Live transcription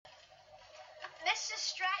Mrs.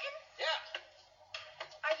 Stratton? Yeah.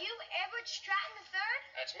 Are you Edward Stratton III?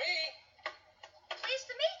 That's me. Pleased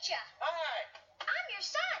to meet you. Hi. I'm your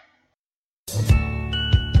son.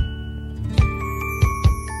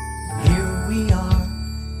 Here we are,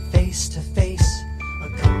 face to face, a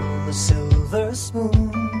couple of silver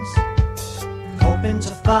spoons, hoping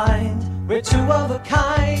to find we're two of a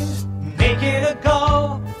kind, make it a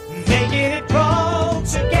go, make it grow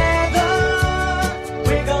together,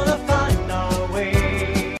 we're gonna find our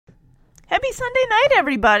way. Happy Sunday night,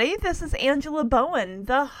 everybody. This is Angela Bowen,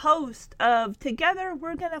 the host of Together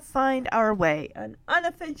We're Gonna Find Our Way, an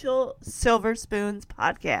unofficial Silver Spoons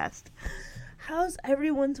podcast. How's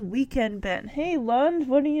everyone's weekend been? Hey, Lund,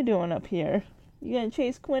 what are you doing up here? You gonna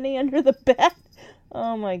chase Quinny under the bed?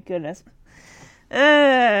 Oh my goodness.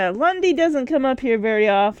 Lundy doesn't come up here very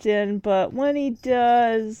often, but when he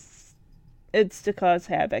does, it's to cause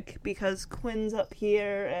havoc, because Quinn's up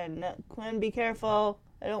here, and Quinn, be careful.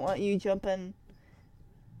 I don't want you jumping,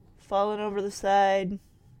 falling over the side,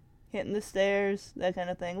 hitting the stairs, that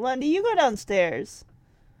kind of thing. Lundy, you go downstairs.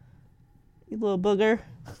 You little booger.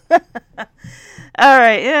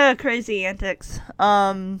 Alright, yeah, crazy antics.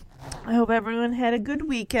 I hope everyone had a good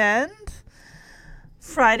weekend.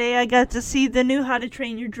 Friday, I got to see the new How to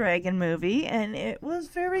Train Your Dragon movie, and it was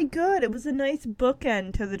very good. It was a nice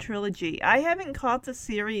bookend to the trilogy. I haven't caught the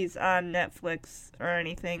series on Netflix or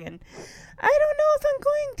anything, and I don't know if I'm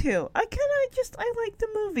going to. I like the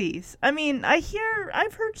movies. I mean,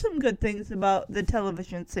 I've heard some good things about the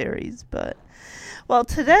television series, but, well,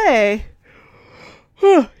 today,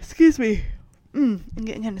 excuse me, I'm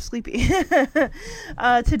getting kind of sleepy.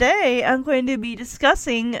 Today, I'm going to be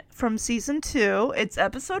discussing from Season 2, it's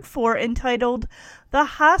Episode 4, entitled The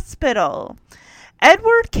Hospital.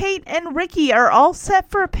 Edward, Kate, and Ricky are all set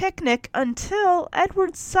for a picnic until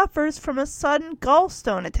Edward suffers from a sudden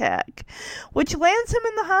gallstone attack, which lands him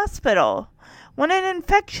in the hospital. When an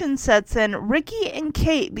infection sets in, Ricky and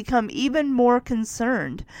Kate become even more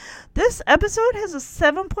concerned. This episode has a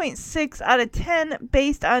 7.6 out of 10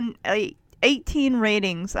 based on 18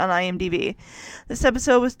 ratings on IMDb. This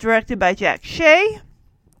episode was directed by Jack Shea,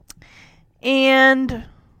 and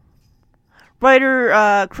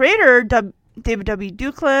creator David W.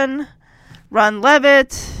 Duclin, Ron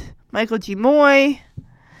Levitt, Michael G. Moy,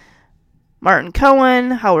 Martin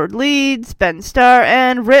Cohen, Howard Leeds, Ben Starr,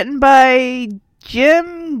 and written by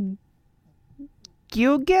Jim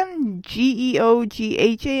Geoghan,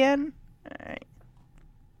 Geoghan. Alright.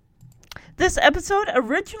 This episode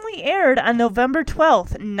originally aired on November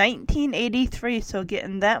 12th, 1983, so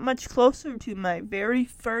getting that much closer to my very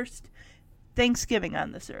first Thanksgiving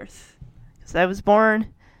on this earth. Because I was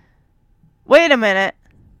born... Wait a minute.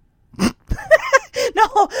 No,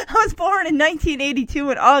 I was born in 1982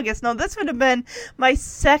 in August. No, this would have been my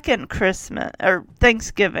second Christmas, or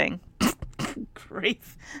Thanksgiving.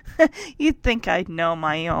 Grief. You'd think I'd know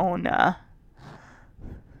my own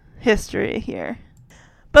history here.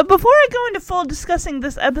 But before I go into full discussing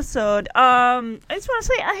this episode, I just want to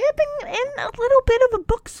say I have been in a little bit of a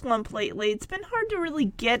book slump lately. It's been hard to really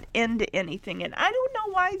get into anything, and I don't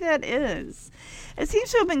know why that is. It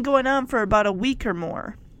seems to have been going on for about a week or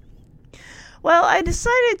more. Well, I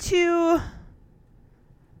decided to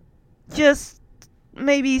just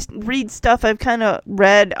maybe read stuff I've kind of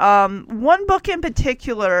read. One book in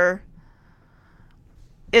particular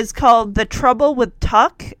is called The Trouble with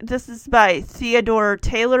Tuck. This is by Theodore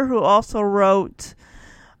Taylor, who also wrote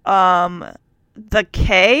The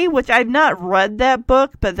K, which I've not read that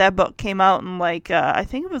book, but that book came out in I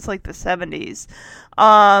think it was the 70s.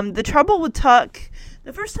 The Trouble with Tuck,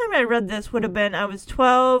 the first time I read this would have been, I was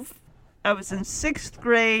 12, I was in 6th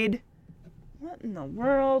grade. What in the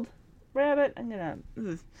world? Rabbit? I'm gonna...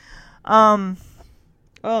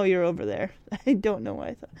 Oh, you're over there. I don't know why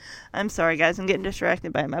I thought... I'm sorry, guys. I'm getting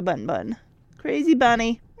distracted by my bun. Crazy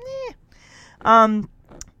bunny. I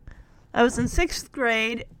was in 6th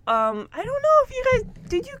grade. I don't know if you guys...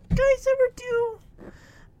 Did you guys ever do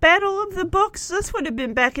Battle of the Books? This would have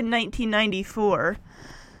been back in 1994.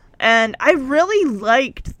 And I really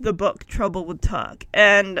liked the book Trouble with Tuck.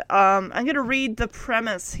 And I'm going to read the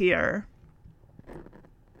premise here.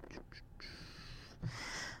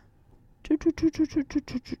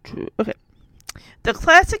 Okay. The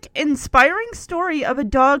classic, inspiring story of a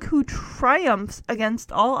dog who triumphs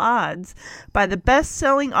against all odds by the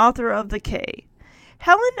best-selling author of The K.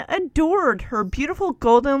 Helen adored her beautiful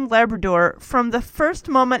golden Labrador from the first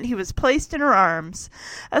moment he was placed in her arms,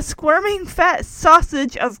 a squirming fat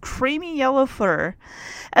sausage of creamy yellow fur.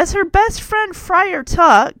 As her best friend Friar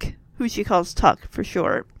Tuck, who she calls Tuck for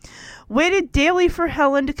short, waited daily for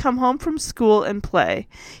Helen to come home from school and play.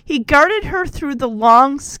 He guarded her through the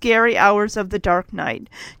long, scary hours of the dark night.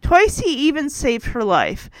 Twice he even saved her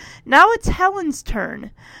life. Now it's Helen's turn.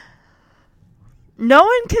 No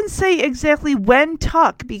one can say exactly when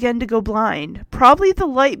Tuck began to go blind. Probably the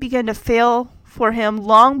light began to fail for him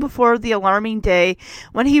long before the alarming day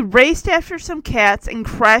when he raced after some cats and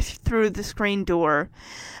crashed through the screen door,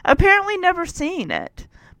 apparently never seeing it.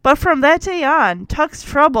 But from that day on, Tuck's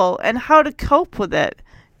trouble and how to cope with it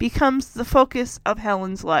becomes the focus of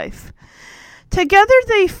Helen's life. Together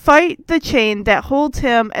they fight the chain that holds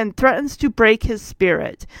him and threatens to break his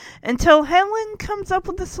spirit, until Helen comes up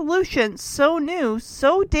with a solution so new,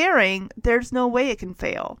 so daring, there's no way it can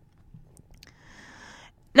fail.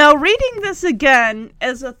 Now, reading this again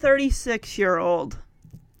as a 36-year-old,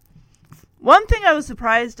 one thing I was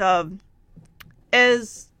surprised of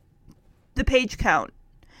is the page count.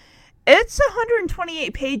 It's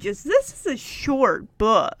 128 pages. This is a short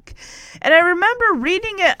book. And I remember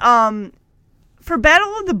reading it for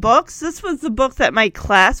Battle of the Books. This was the book that my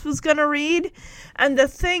class was going to read. And the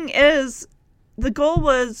thing is, the goal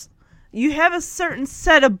was you have a certain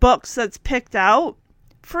set of books that's picked out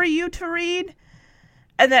for you to read.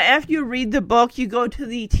 And then after you read the book, you go to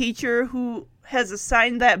the teacher who has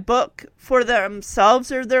assigned that book for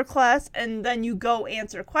themselves or their class, and then you go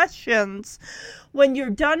answer questions. When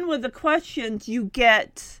you're done with the questions, you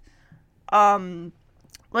get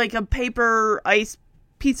like a paper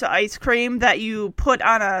piece of ice cream that you put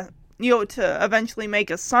on to eventually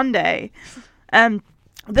make a sundae. And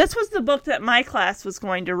this was the book that my class was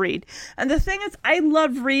going to read. And the thing is, I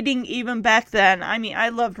loved reading even back then. I mean, I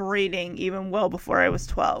loved reading even well before I was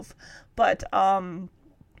 12. But class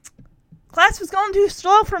was going too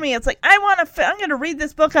slow for me. It's like, I'm going to read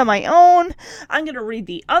this book on my own. I'm going to read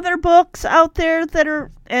the other books out there that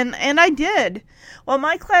are, and I did. Well,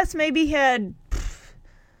 my class maybe had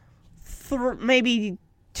maybe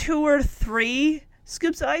 2 or 3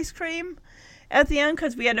 scoops of ice cream at the end,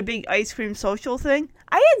 because we had a big ice cream social thing.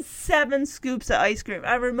 I had 7 scoops of ice cream.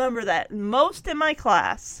 I remember that. Most in my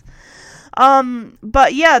class.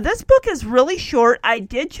 But yeah, this book is really short. I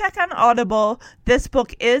did check on Audible. This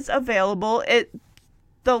book is available.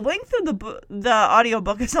 The length of the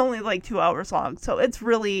audiobook is only like 2 hours long, so it's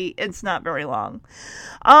not very long.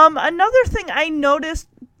 Another thing I noticed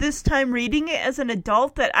this time reading it as an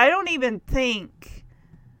adult that I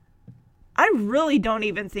really don't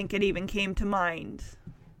even think it even came to mind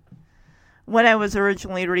when I was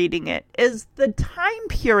originally reading it, is the time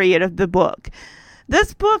period of the book.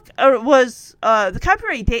 This book was, the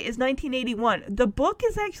copyright date is 1981. The book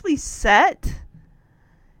is actually set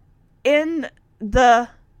in the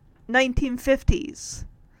 1950s.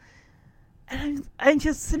 And I'm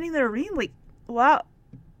just sitting there reading like, wow.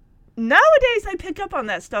 Nowadays I pick up on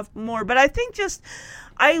that stuff more, but I think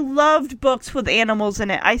I loved books with animals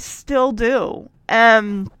in it. I still do.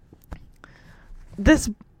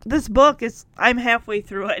 This book I'm halfway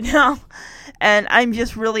through it now, and I'm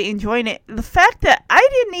just really enjoying it. The fact that I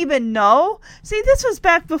didn't even know, this was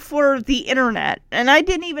back before the internet, and I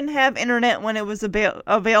didn't even have internet when it was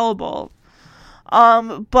available.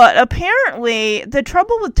 But apparently, The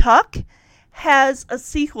Trouble with Tuck has a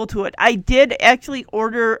sequel to it. I did actually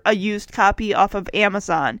order a used copy off of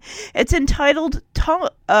Amazon. It's entitled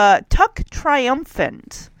Tuck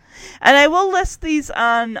Triumphant. And I will list these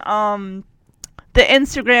on the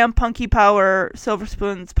Instagram Punky Power Silver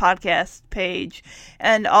Spoons podcast page,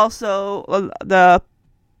 and also the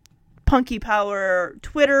Punky Power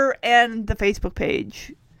Twitter and the Facebook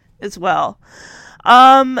page as well.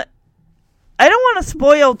 I don't want to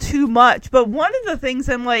spoil too much, but one of the things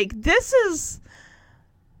I'm like, this is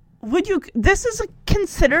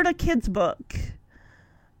considered a kid's book.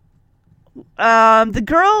 The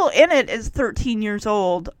girl in it is 13 years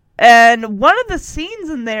old, and one of the scenes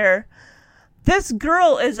in there, this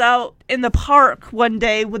girl is out in the park one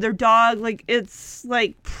day with her dog. Like, it's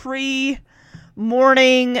like pre-morning.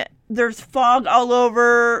 There's fog all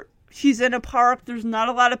over. She's in a park. There's not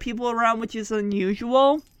a lot of people around, which is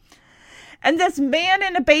unusual. And this man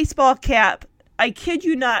in a baseball cap, I kid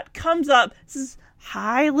you not, comes up, says,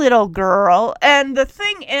 "Hi, little girl." And the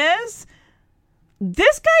thing is,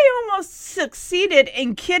 this guy almost succeeded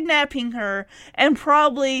in kidnapping her and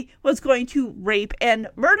probably was going to rape and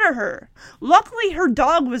murder her. Luckily, her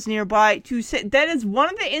dog was nearby to say that is one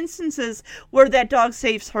of the instances where that dog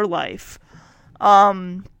saves her life.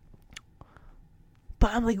 But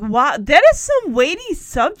I'm like, wow, that is some weighty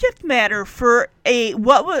subject matter for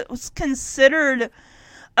what was considered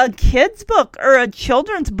a kid's book or a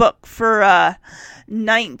children's book for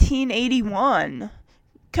 1981.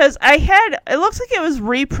 because it looks like it was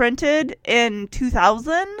reprinted in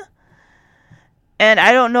 2000. And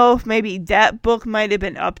I don't know if maybe that book might have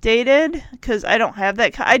been updated, because I don't have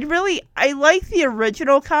that. I like the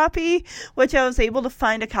original copy, which I was able to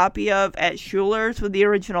find a copy of at Schuler's with the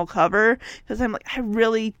original cover, because I'm like, I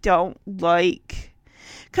really don't like,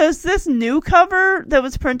 because this new cover that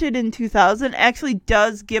was printed in 2000 actually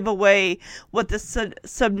does give away what the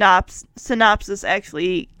synopsis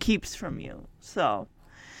actually keeps from you. So,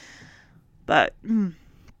 but...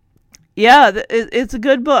 yeah, it's a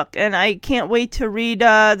good book, and I can't wait to read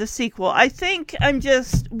the sequel. I think I'm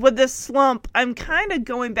just, with this slump, I'm kind of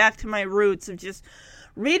going back to my roots of just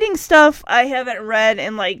reading stuff I haven't read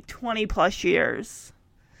in like 20 plus years.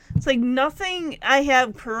 It's like nothing I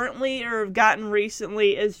have currently or have gotten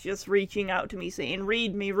recently is just reaching out to me saying,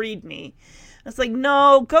 read me, read me. It's like,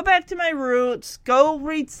 no, go back to my roots, go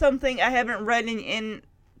read something I haven't read in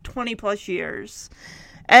 20 plus years.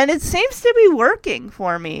 And it seems to be working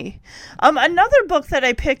for me. Another book that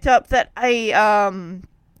I picked up that I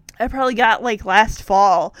probably got like last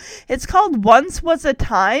fall. It's called Once Was a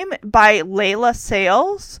Time by Layla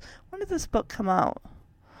Sales. When did this book come out?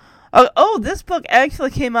 Oh, this book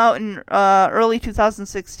actually came out in early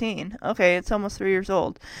 2016. Okay, it's almost 3 years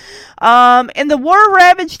old. In the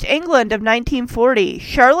war-ravaged England of 1940,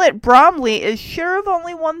 Charlotte Bromley is sure of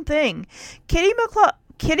only one thing. Kitty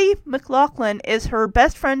McLaughlin is her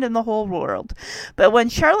best friend in the whole world. But when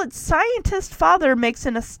Charlotte's scientist father makes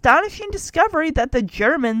an astonishing discovery that the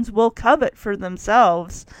Germans will covet for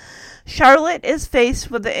themselves, Charlotte is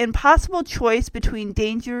faced with the impossible choice between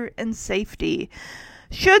danger and safety.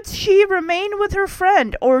 Should she remain with her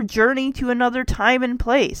friend or journey to another time and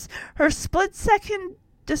place? Her split-second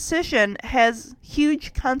decision has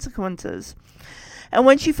huge consequences. And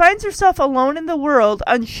when she finds herself alone in the world,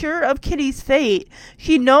 unsure of Kitty's fate,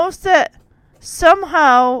 she knows that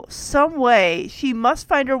somehow, some way, she must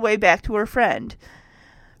find her way back to her friend.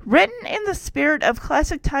 Written in the spirit of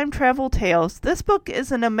classic time travel tales, this book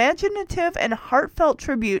is an imaginative and heartfelt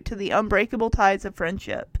tribute to the unbreakable ties of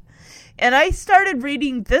friendship. And I started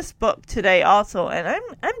reading this book today also, and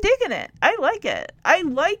I'm digging it. I like it. I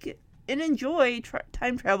like and enjoy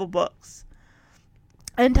time travel books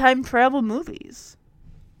and time travel movies.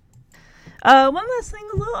 One last thing,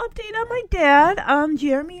 a little update on my dad.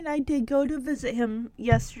 Jeremy and I did go to visit him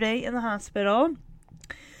yesterday in the hospital.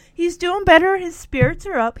 He's doing better. His spirits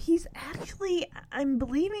are up. He's actually, I'm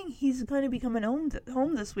believing he's going to be coming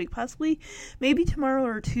home this week, possibly maybe tomorrow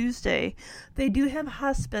or Tuesday. They do have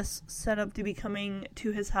hospice set up to be coming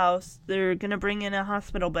to his house. They're going to bring in a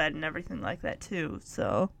hospital bed and everything like that too.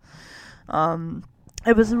 So,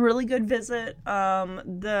 it was a really good visit.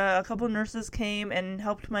 A couple of nurses came and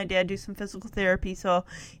helped my dad do some physical therapy. So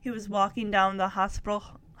he was walking down the hospital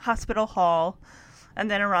hall and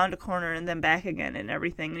then around a corner and then back again and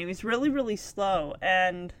everything. And he was really, really slow.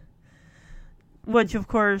 And which, of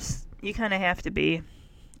course, you kind of have to be.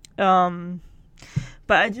 But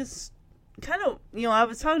I just kind of, I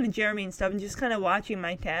was talking to Jeremy and stuff and just kind of watching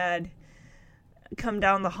my dad come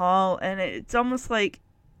down the hall. And it's almost like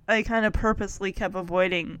I kind of purposely kept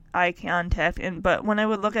avoiding eye contact, but when I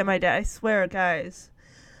would look at my dad, I swear, guys,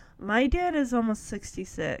 my dad is almost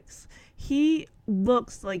 66. He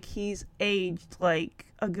looks like he's aged like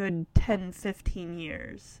a good 10, 15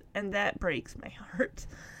 years, and that breaks my heart.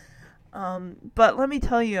 But let me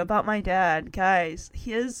tell you about my dad, guys.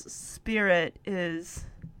 His spirit never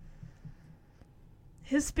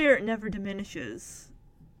diminishes.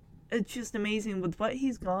 It's just amazing with what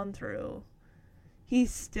he's gone through. He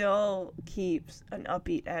still keeps an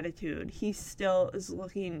upbeat attitude. He still is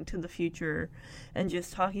looking to the future and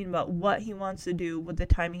just talking about what he wants to do with the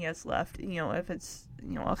time he has left. If it's,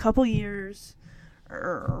 a couple years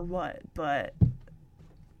or what. But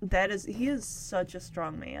he is such a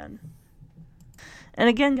strong man. And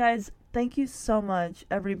again, guys, thank you so much,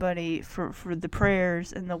 everybody, for the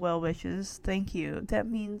prayers and the well wishes. Thank you. That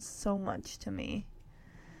means so much to me.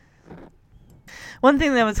 One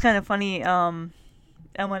thing that was kind of funny,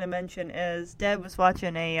 I want to mention is Dad was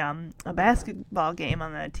watching a basketball game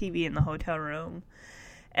on the TV in the hotel room,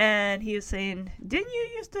 and he was saying, "Didn't you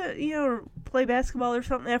used to play basketball or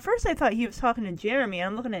something?" At first, I thought he was talking to Jeremy.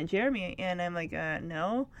 I'm looking at Jeremy, and I'm like,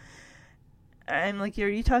 "No." I'm like, "Are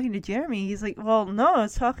you talking to Jeremy?" He's like, "Well, no, I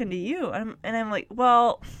was talking to you." I'm like,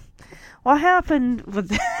 "Well, what happened with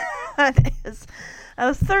that is, I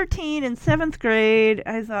was 13 in 7th grade.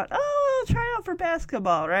 I thought, oh, I'll try out for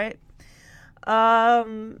basketball, right?"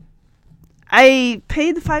 I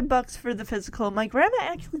paid the $5 for the physical. My grandma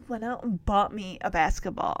actually went out and bought me a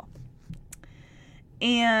basketball.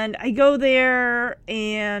 And I go there,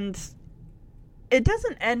 and it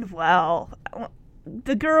doesn't end well.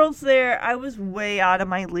 The girls there, I was way out of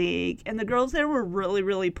my league, and the girls there were really,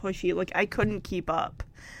 really pushy. Like, I couldn't keep up.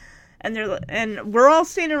 And we're all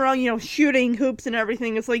standing around, shooting hoops and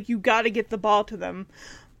everything. It's like, you got to get the ball to them,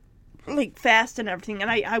 like, fast and everything.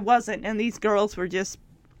 And I wasn't. And these girls were just,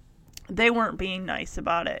 they weren't being nice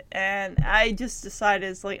about it. And I just decided,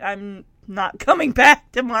 it's like, I'm not coming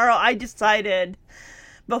back tomorrow. I decided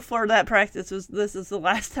before that practice this is the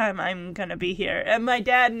last time I'm going to be here. And my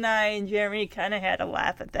dad and I and Jeremy kind of had a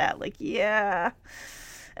laugh at that. Like, yeah.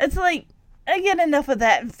 It's like, I get enough of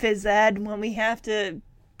that in phys ed when we have to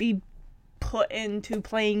be put into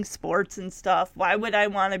playing sports and stuff. Why would I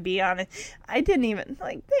want to be on it? I didn't even,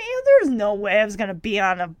 there's no way I was going to be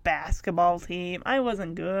on a basketball team. I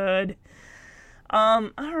wasn't good.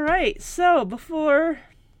 Alright, so before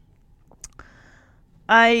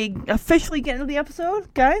I officially get into the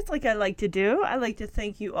episode, guys, like I like to do, I like to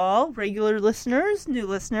thank you all, regular listeners, new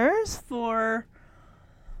listeners, for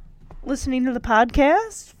listening to the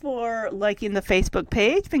podcast, for liking the Facebook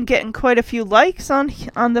page. Been getting quite a few likes on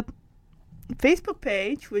the Facebook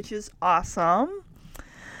page, which is awesome.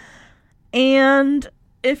 And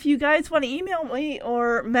if you guys want to email me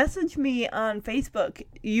or message me on Facebook,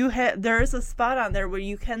 there is a spot on there where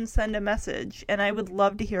you can send a message, and I would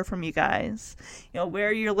love to hear from you guys.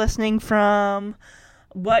 Where you're listening from,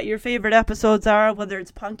 what your favorite episodes are, whether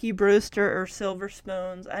it's Punky Brewster or Silver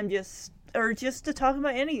Spoons. Or just to talk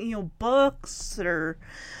about any, books, or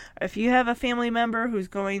if you have a family member who's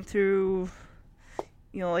going through,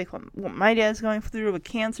 like what my dad's going through with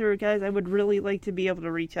cancer, guys, I would really like to be able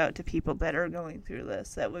to reach out to people that are going through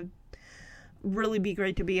this. That would really be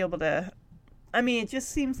great to be able to, it just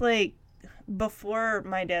seems like before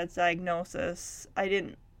my dad's diagnosis, I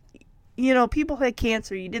didn't, people had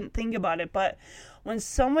cancer, you didn't think about it, but when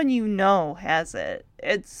someone has it,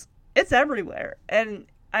 it's everywhere, and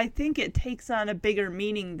I think it takes on a bigger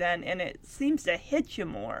meaning then, and it seems to hit you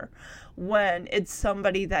more when it's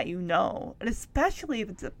somebody that and especially if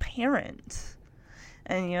it's a parent.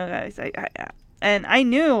 And guys, I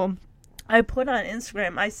knew, I put on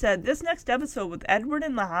Instagram, I said, this next episode with Edward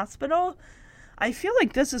in the hospital, I feel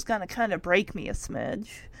like this is going to kind of break me a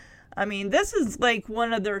smidge. This is like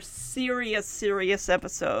one of their serious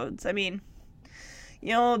episodes. The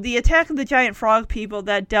Attack of the Giant Frog people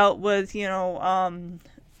that dealt with,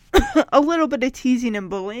 a little bit of teasing and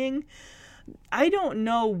bullying. I don't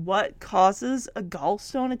know what causes a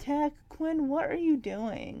gallstone attack. Quinn, what are you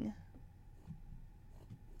doing?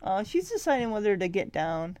 She's deciding whether to get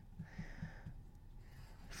down.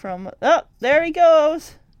 Oh, there he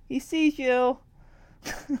goes. He sees you.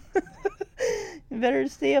 You better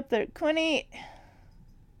stay up there. Quinny,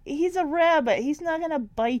 he's a rabbit. He's not going to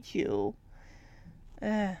bite you.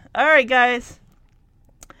 Alright, guys.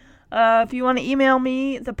 If you want to email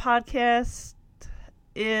me, the podcast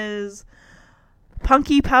is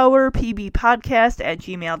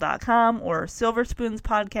punkypowerpbpodcast@gmail.com or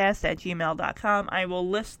silverspoonspodcast@gmail.com. I will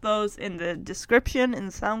list those in the description in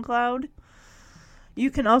SoundCloud. You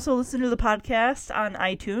can also listen to the podcast on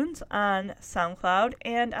iTunes, on SoundCloud,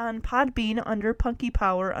 and on Podbean under Punky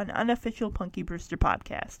Power, an unofficial Punky Brewster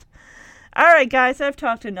podcast. Alright, guys, I've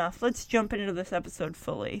talked enough. Let's jump into this episode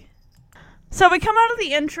fully. So we come out of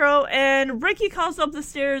the intro, and Ricky calls up the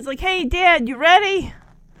stairs like, hey, Dad, you ready?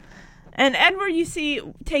 And Edward, you see,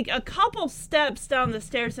 take a couple steps down the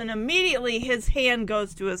stairs, and immediately his hand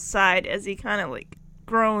goes to his side as he kind of,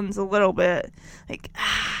 groans a little bit.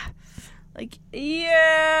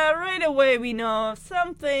 Yeah, right away we know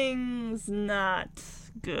something's not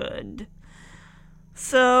good.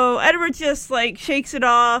 So Edward just, shakes it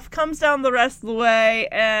off, comes down the rest of the way,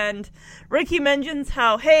 and Ricky mentions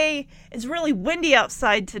how, hey, it's really windy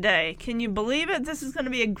outside today. Can you believe it? This is going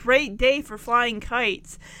to be a great day for flying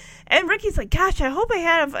kites. And Ricky's like, gosh, I hope I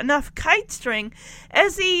have enough kite string,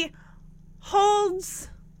 as he holds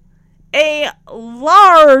a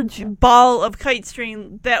large ball of kite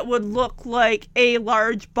string that would look like a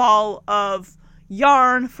large ball of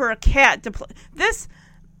yarn for a cat to play. This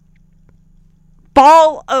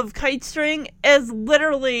ball of kite string is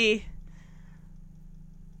literally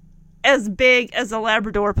as big as a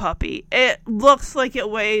Labrador puppy. It looks like it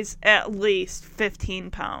weighs at least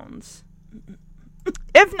 15 pounds.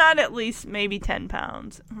 If not at least maybe 10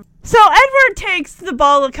 pounds. So Edward takes the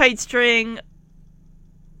ball of kite string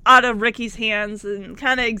out of Ricky's hands and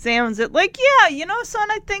kind of examines it yeah,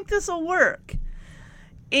 son, I think this will work.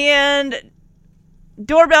 And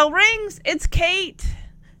doorbell rings. It's Kate.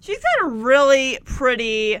 She's got a really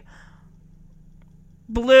pretty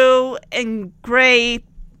blue and gray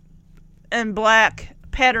and black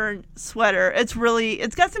pattern sweater.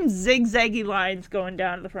 It's got some zigzaggy lines going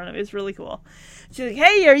down to the front of it. It's really cool. She's like,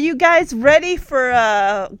 hey, are you guys ready for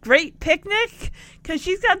a great picnic? Because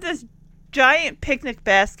she's got this giant picnic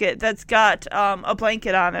basket that's got a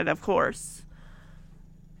blanket on it, of course.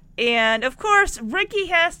 And, of course, Ricky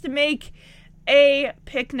has to make a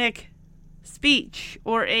picnic speech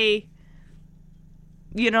or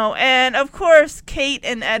and of course Kate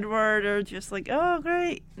and Edward are just like, oh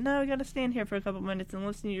great, now we gotta stand here for a couple minutes and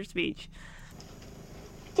listen to your speech.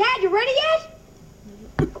 Dad, you ready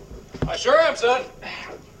yet? I sure am, son.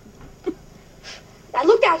 I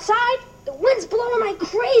looked outside. The wind's blowing like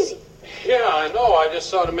crazy. Yeah, I know. I just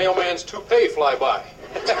saw the mailman's toupee fly by.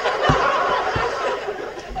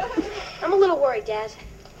 I'm a little worried, Dad.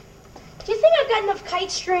 Do you think I've got enough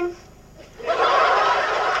kite string?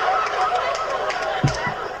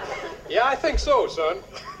 Yeah, I think so, son.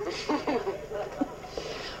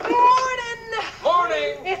 Morning!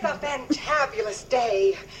 Morning! It's a fantabulous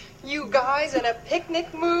day. You guys in a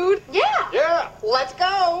picnic mood? Yeah. Yeah. Let's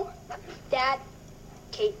go. Dad,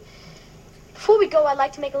 Kate, before we go, I'd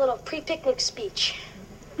like to make a little pre-picnic speech.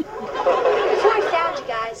 Before I found you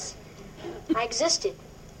guys, I existed,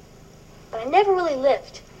 but I never really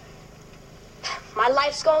lived. My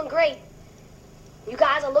life's going great. You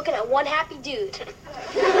guys are looking at one happy dude.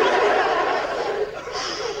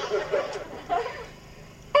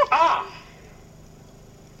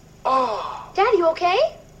 Oh. Dad, you okay?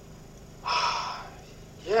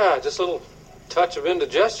 Yeah, just a little touch of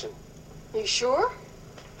indigestion. You sure?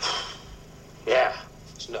 Yeah,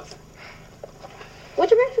 it's nothing.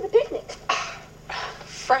 What'd you bring for the picnic?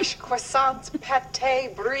 Fresh croissants,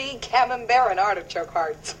 pate, brie, camembert, and artichoke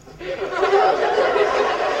hearts.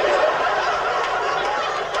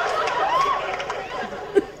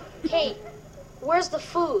 Kate, where's the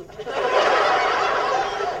food?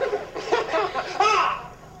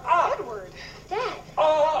 Edward. Dad.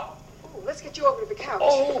 Oh. Ooh, let's get you over to the couch.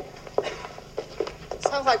 Oh.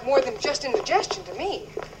 Sounds like more than just indigestion to me.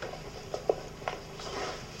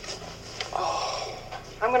 Oh.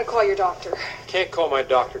 I'm going to call your doctor. Can't call my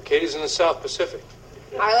doctor. Katie's in the South Pacific.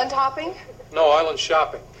 Island hopping? No, island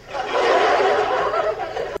shopping.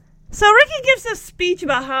 So Ricky gives a speech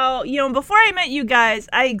about how, before I met you guys,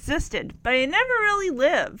 I existed, but I never really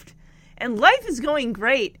lived. And life is going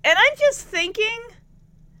great. And I'm just thinking,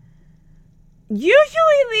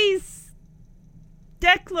 usually these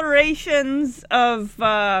declarations of,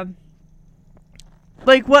 what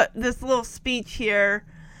this little speech here,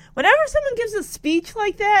 whenever someone gives a speech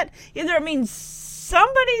like that, either it means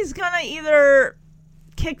somebody's gonna either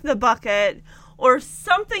kick the bucket or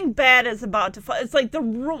something bad is about to fall. It's like the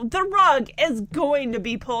rug is going to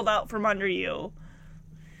be pulled out from under you.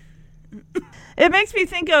 It makes me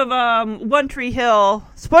think of One Tree Hill.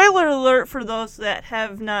 Spoiler alert for those that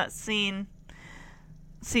have not seen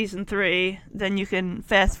Season 3. Then you can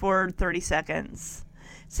fast forward 30 seconds.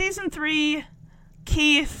 Season 3,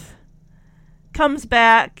 Keith comes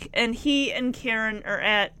back, and he and Karen are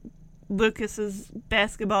at Lucas's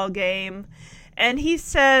basketball game. And he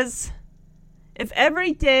says, if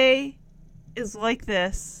every day is like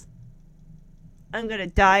this, I'm going to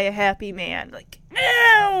die a happy man. Like,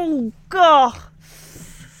 oh, God.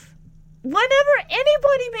 Whenever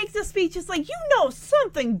anybody makes a speech, it's like,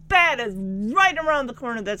 something bad is right around the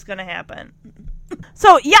corner that's going to happen.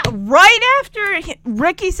 So, yeah, right after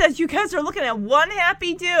Ricky says you guys are looking at one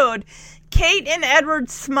happy dude, Kate and Edward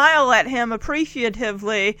smile at him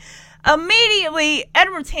appreciatively. Immediately,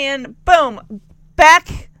 Edward's hand, boom,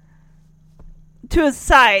 back to his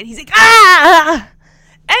side. He's like, ah!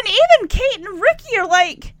 And even Kate and Ricky are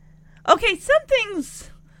like, okay, something's...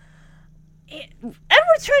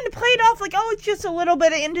 Edward's trying to play it off like, oh, it's just a little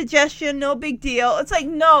bit of indigestion, no big deal. It's like,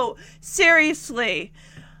 no, seriously.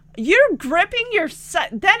 You're gripping your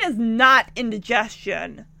side. That is not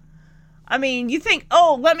indigestion. I mean, you think,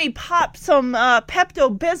 oh, let me pop some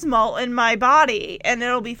Pepto-Bismol in my body and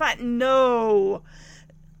it'll be fine. No.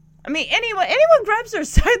 I mean, anyone grabs their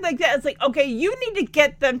side like that, it's like, okay, you need to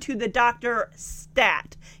get them to the doctor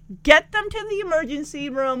stat. Get them to the emergency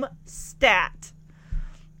room stat.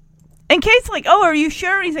 And Kate's like, oh, are you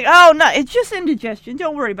sure? And he's like, oh, no, it's just indigestion.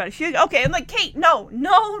 Don't worry about it. She's like, okay. I'm like, Kate, no.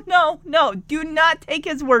 Do not take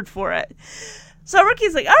his word for it. So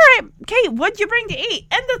Ricky's like, all right, Kate, what'd you bring to eat?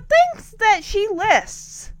 And the things that she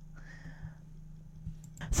lists.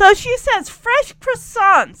 So she says fresh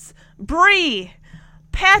croissants, brie,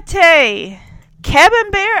 pate,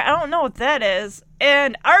 camembert, I don't know what that is,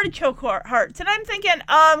 and artichoke hearts. And I'm thinking,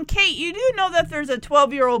 Kate, you do know that there's a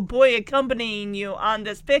 12-year-old boy accompanying you on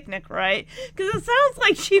this picnic, right? Because it sounds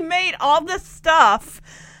like she made all this stuff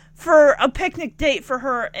for a picnic date for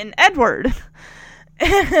her and Edward.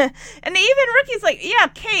 And even Ricky's like, yeah,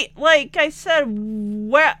 Kate, like I said,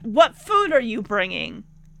 what food are you bringing?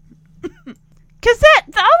 Because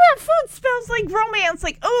all that food smells like romance.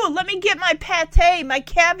 Like, oh, let me get my pate, my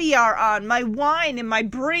caviar on, my wine, and my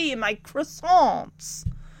brie, and my croissants.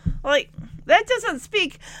 Like, that doesn't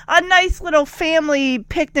speak a nice little family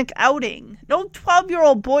picnic outing. No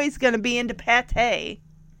 12-year-old boy's going to be into pate.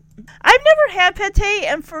 I've never had pate,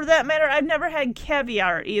 and for that matter, I've never had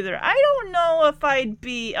caviar either. I don't know if I'd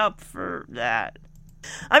be up for that.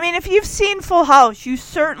 I mean, if you've seen Full House, you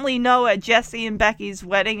certainly know at Jesse and Becky's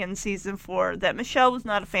wedding in season 4 that Michelle was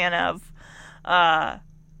not a fan of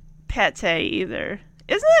pate either.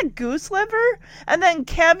 Isn't that goose liver? And then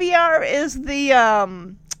caviar is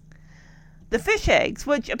the fish eggs,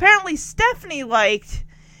 which apparently Stephanie liked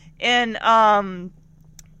in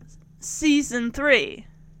season 3.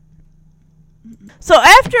 So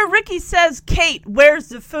after Ricky says, Kate, where's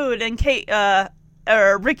the food? And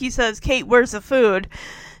Ricky says, Kate, where's the food?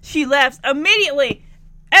 She laughs. Immediately,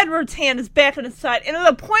 Edward's hand is back on his side. And at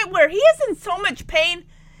the point where he is in so much pain,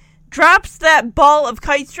 drops that ball of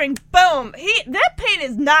kite string. Boom. That pain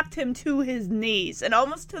has knocked him to his knees and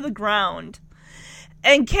almost to the ground.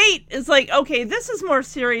 And Kate is like, okay, this is more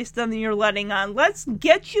serious than you're letting on. Let's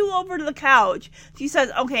get you over to the couch. She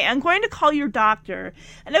says, okay, I'm going to call your doctor.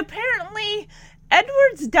 And apparently,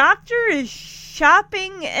 Edward's doctor is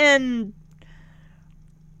shopping in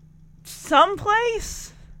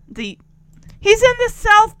someplace. He's in the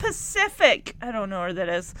South Pacific. I don't know where that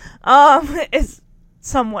is. It's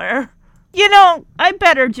somewhere. You know, I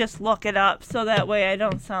better just look it up so that way I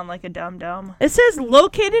don't sound like a dum-dum. It says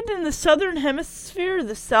located in the southern hemisphere,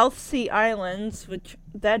 the South Sea Islands, which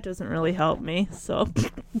that doesn't really help me, so.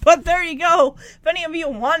 But there you go. If any of you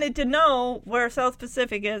wanted to know where South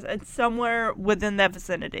Pacific is, it's somewhere within that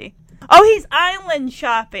vicinity. Oh, he's island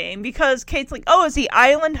shopping, because Kate's like, oh, is he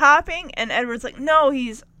island hopping? And Edward's like, no,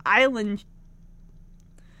 he's island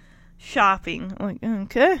shopping. I'm like,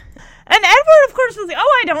 okay. And Edward, of course, was like,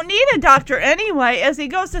 oh, I don't need a doctor anyway, as he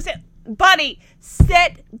goes to sit. Buddy,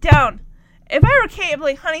 sit down. If I were Kate, I'd be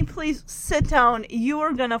like, honey, please sit down. You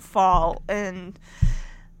are going to fall. And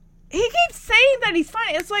he keeps saying that he's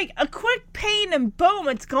fine. It's like a quick pain and boom,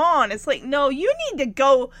 it's gone. It's like, no, you need to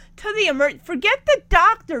go to the forget the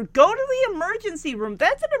doctor. Go to the emergency room.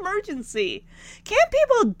 That's an emergency. Can't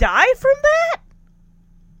people die from that?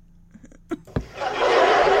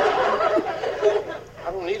 I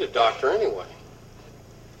don't need a doctor anyway.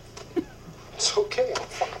 It's okay. I'm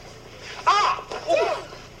fine. Ah! Oh.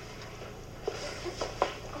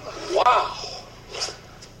 Wow.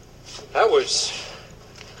 That was...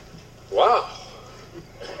 Wow.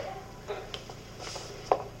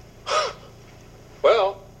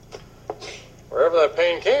 Well, wherever that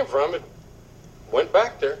pain came from, it went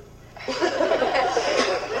back there.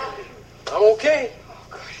 I'm okay.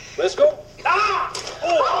 Let's go. Ah!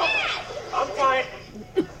 Oh! I'm fine.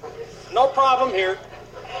 No problem here.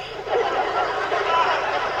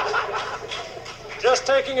 Just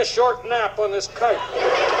taking a short nap on this kite.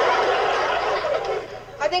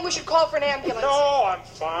 I think we should call for an ambulance. No, I'm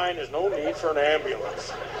fine. There's no need for an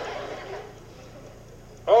ambulance.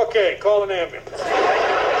 Okay, call an ambulance.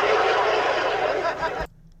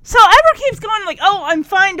 So Edward keeps going like, oh, I'm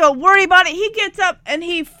fine, don't worry about it. He gets up and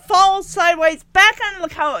he falls sideways back onto the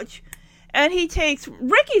couch. And he takes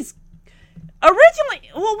Ricky's...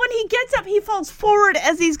 Originally, well, when he gets up, he falls forward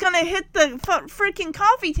as he's going to hit the freaking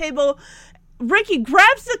coffee table. Ricky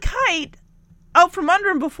grabs the kite out from under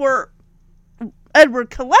him before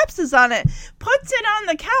Edward collapses on it, puts it on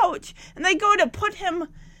the couch, and they go to put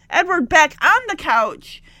Edward back on the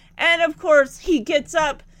couch. And, of course, he gets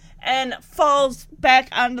up and falls back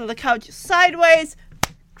onto the couch sideways,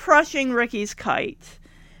 crushing Ricky's kite.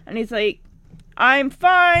 And he's like, I'm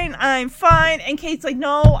fine. And Kate's like,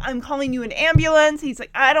 no, I'm calling you an ambulance. He's like,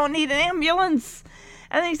 I don't need an ambulance.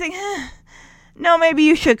 And then he's like, no, maybe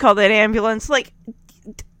you should call that ambulance. Like,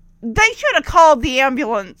 they should have called the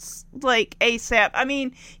ambulance, like, ASAP. I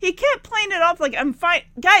mean, he kept playing it off like, I'm fine.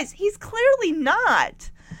 Guys, he's clearly not.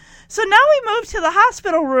 So now we move to the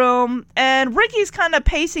hospital room, and Ricky's kind of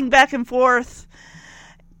pacing back and forth.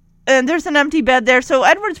 And there's an empty bed there, so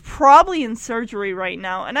Edward's probably in surgery right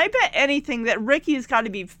now. And I bet anything that Ricky has got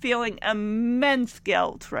to be feeling immense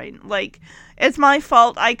guilt, right? Like, it's my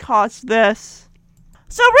fault, I caused this.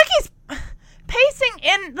 So Ricky's pacing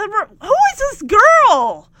in the room. Who is this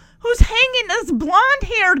girl? Who's hanging, this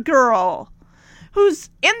blonde-haired girl?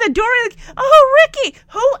 Who's in the door like, oh, Ricky,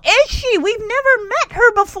 who is she? We've never met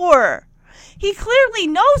her before. He clearly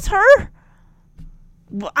knows her.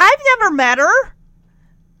 I've never met her.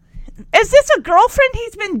 Is this a girlfriend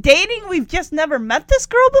he's been dating? We've just never met this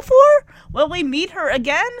girl before? Will we meet her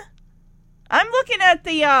again? I'm looking at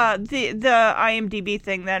the IMDb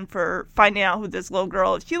thing then for finding out who this little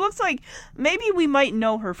girl is. She looks like maybe we might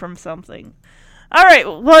know her from something. All right,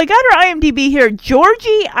 well, I got her IMDb here.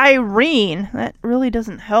 Georgie Irene. That really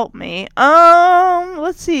doesn't help me.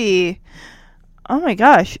 Let's see. Oh my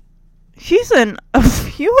gosh. She's in a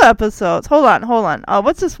few episodes. Hold on.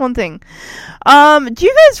 What's this one thing? Do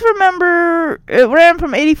you guys remember, it ran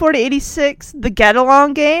from 84 to 86, the Get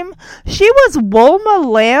Along game? She was Wolma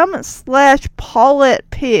Lamb / Paulette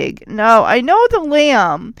Pig. No, I know the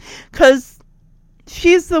lamb, because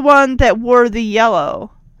she's the one that wore the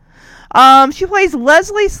yellow. She plays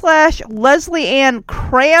Leslie / Leslie Ann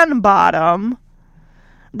Cranbottom.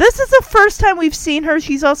 This is the first time we've seen her.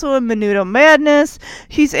 She's also in Menudo Madness.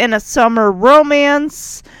 She's in A Summer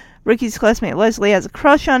Romance. Ricky's classmate Leslie has a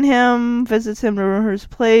crush on him, visits him to rehearse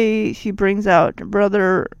play. She brings out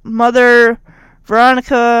mother,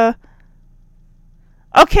 Veronica.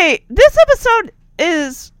 Okay, this episode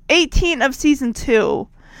is 18 of season 2.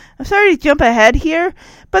 I'm sorry to jump ahead here,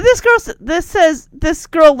 but this says this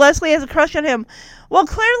girl Leslie has a crush on him. Well,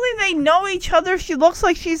 clearly they know each other. She looks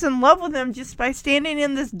like she's in love with him just by standing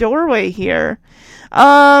in this doorway here.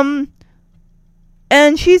 And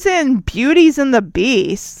she's in Beauties and the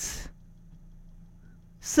Beast.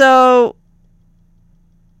 So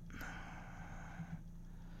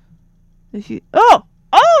is she? Oh,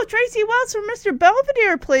 Tracy Wells from Mr.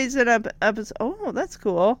 Belvedere plays an episode. Oh, that's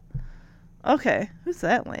cool. Okay, who's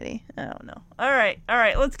that lady? I don't know. All right,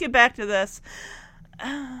 let's get back to this.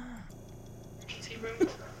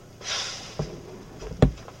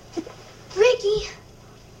 Ricky!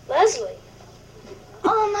 Leslie!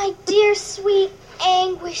 Oh, my dear, sweet,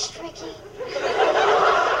 anguished Ricky.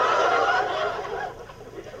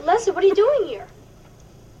 Leslie, what are you doing here?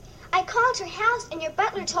 I called your house and your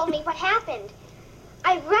butler told me what happened.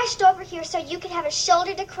 I rushed over here so you could have a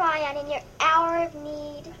shoulder to cry on in your hour of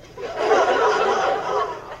need.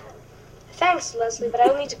 Thanks, Leslie, but I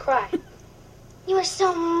don't need to cry. You are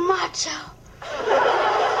so macho.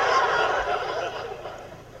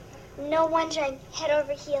 No wonder I'm head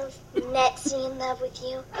over heels netsy in love with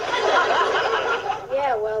you.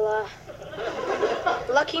 Yeah, well,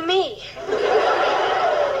 lucky me.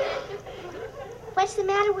 What's the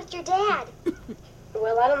matter with your dad?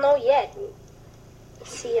 Well, I don't know yet. You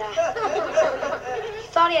see, he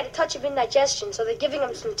thought he had a touch of indigestion, so they're giving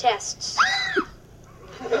him some tests.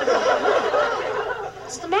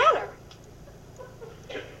 What's the matter?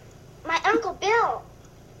 My Uncle Bill,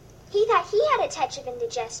 he thought he had a touch of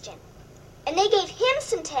indigestion. And they gave him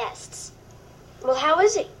some tests. Well, how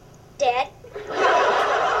is he? Dead.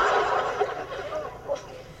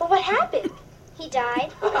 Well, what happened? He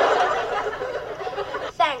died.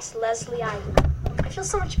 Thanks, Leslie. I feel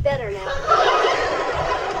so much better now.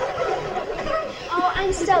 Oh,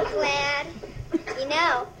 I'm so glad. You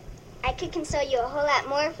know, I could console you a whole lot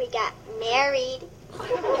more if we got married.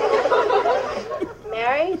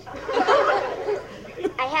 Married?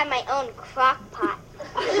 I have my own crock pot.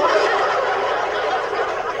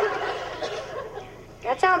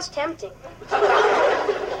 That sounds tempting.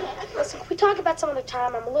 Listen, can we talk about some other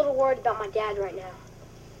time? I'm a little worried about my dad right now.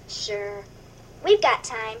 Sure. We've got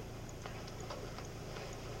time.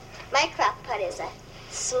 My crock pot is a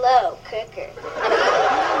slow cooker.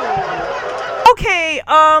 Okay,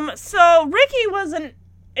 so Ricky wasn't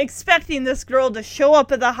expecting this girl to show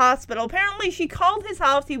up at the hospital. Apparently she called his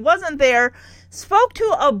house, he wasn't there, spoke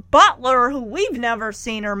to a butler who we've never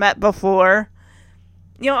seen or met before.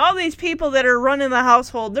 You know, all these people that are running the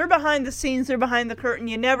household, they're behind the scenes, they're behind the curtain,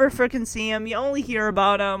 you never frickin' see them, you only hear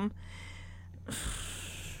about them.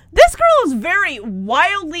 This girl is very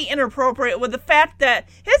wildly inappropriate with the fact that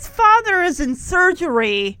his father is in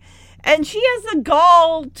surgery, and she has the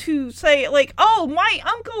gall to say, like, oh, my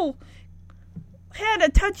uncle had a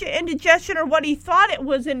touch of indigestion, or what he thought it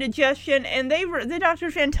was indigestion, and the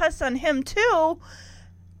doctors ran tests on him too,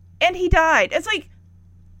 and he died. It's like,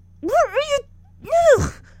 what are you?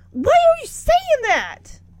 Why are you saying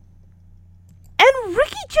that? And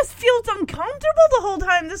Ricky just feels uncomfortable the whole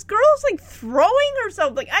time. This girl's like throwing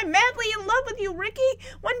herself, like, I'm madly in love with you, Ricky.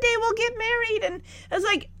 One day we'll get married. And it's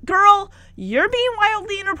like, girl, you're being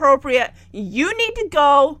wildly inappropriate. You need to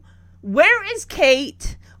go. Where is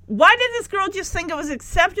Kate? Why did this girl just think it was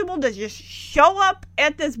acceptable to just show up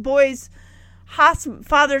at this boy's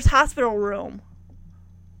father's hospital room?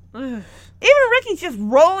 Ugh. Even Ricky's just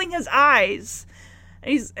rolling his eyes.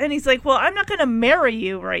 And he's like, well, I'm not going to marry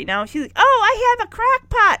you right now. She's like, oh, I have a crock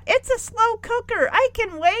pot. It's a slow cooker. I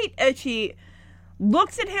can wait. And she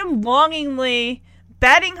looks at him longingly,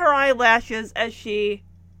 batting her eyelashes as she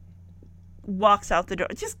walks out the door.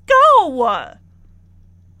 Just go!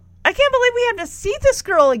 I can't believe we have to see this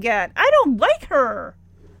girl again. I don't like her.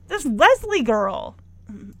 This Leslie girl.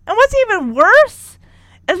 And what's even worse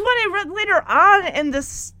is what I read later on in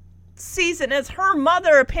this season is her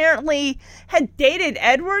mother apparently had dated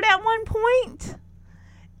Edward at one point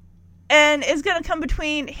and is going to come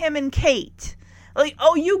between him and Kate. Like,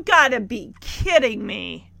 oh, you gotta be kidding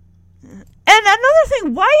me. And another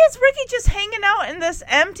thing, why is Ricky just hanging out in this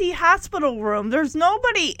empty hospital room? There's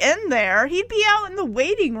nobody in there. He'd be out in the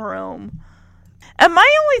waiting room. And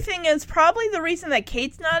my only thing is probably the reason that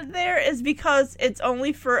Kate's not there is because it's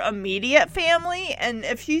only for immediate family. And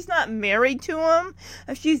if she's not married to him,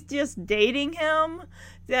 if she's just dating him,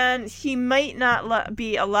 then she might not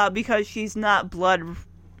be allowed because she's not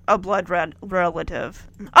a blood relative.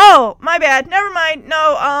 Oh, my bad. Never mind.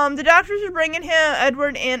 No, the doctors are bringing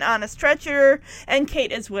Edward in on a stretcher, and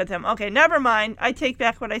Kate is with him. Okay, never mind. I take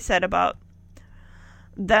back what I said about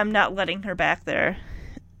them not letting her back there.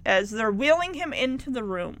 As they're wheeling him into the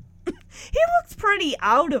room. He looks pretty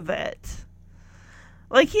out of it.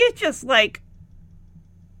 Like, he's just, like,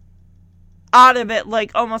 out of it, like,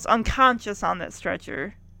 almost unconscious on that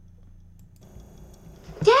stretcher.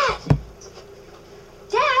 Dad!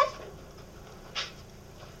 Dad!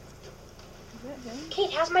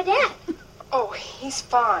 Kate, how's my dad? Oh, he's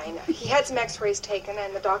fine. He had some x-rays taken,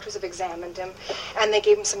 and the doctors have examined him, and they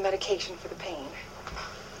gave him some medication for the pain.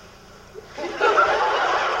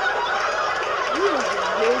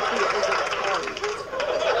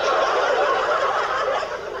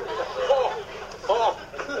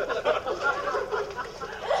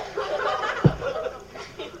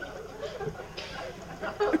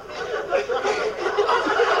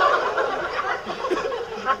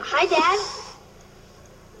 Hi, Dad.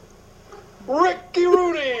 Ricky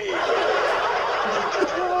Rudy!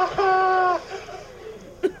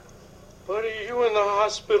 Buddy, you in the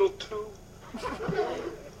hospital too?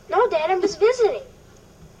 No, Dad, I'm just visiting.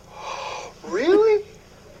 Really?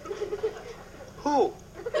 Who?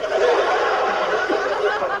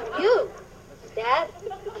 You, Dad.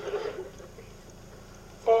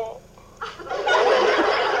 Oh.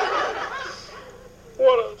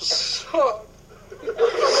 What a son.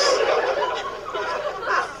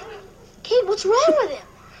 Kate, what's wrong with him?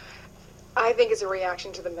 I think it's a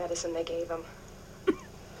reaction to the medicine they gave him.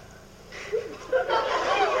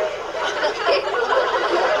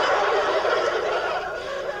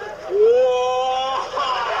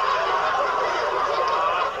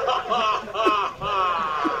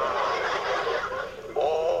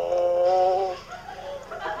 Oh.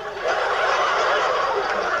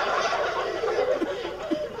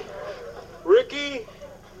 Ricky,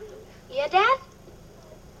 Yeah, Dad?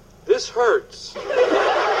 this hurts.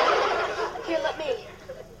 Here, let me.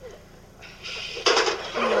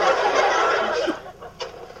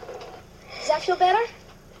 Does that feel better?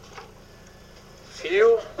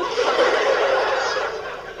 Feel?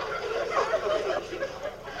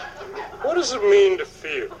 What does it mean to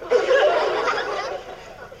feel?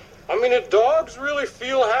 I mean, do dogs really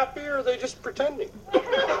feel happy, or are they just pretending?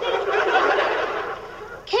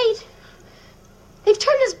 Kate, they've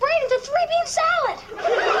turned his brain into three-bean salad.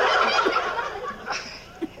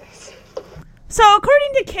 So,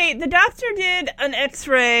 according to Kate, the doctor did an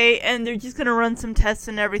x-ray, and they're just going to run some tests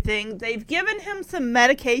and everything. They've given him some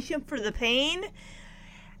medication for the pain.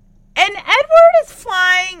 And Edward is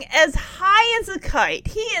flying as high as a kite.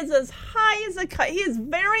 He is as high as a kite. He is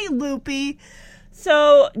very loopy.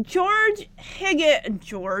 So, Joel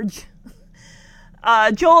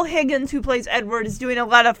Higgins, who plays Edward, is doing a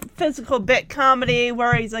lot of physical bit comedy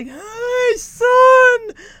where he's like, "Hey, son!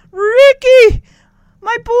 Ricky!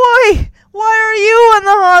 My boy! Why are you in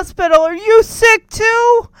the hospital? Are you sick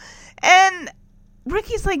too?" And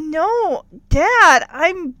Ricky's like, "No, Dad,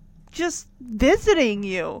 I'm just visiting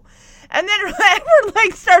you." And then Edward,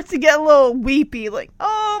 like, starts to get a little weepy, like,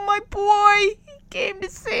 "Oh, my boy, he came to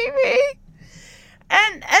see me."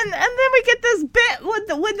 And then we get this bit with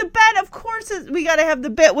the bed. Of course, we got to have the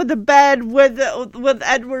bit with the bed with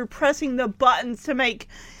Edward pressing the buttons to make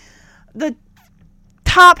the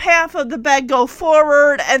top half of the bed go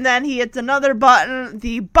forward, and then he hits another button.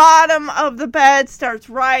 The bottom of the bed starts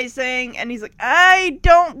rising, and he's like, "I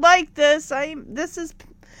don't like this. This is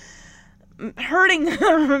hurting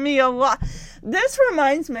me a lot." This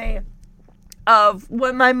reminds me of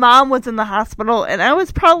when my mom was in the hospital, and I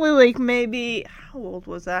was probably like maybe, how old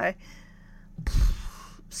was I?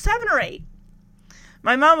 7 or 8.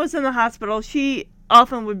 My mom was in the hospital. She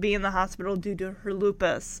often would be in the hospital due to her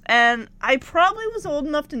lupus, and I probably was old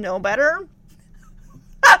enough to know better.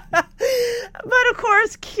 But of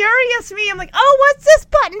course, curious me, I'm like, oh, what's this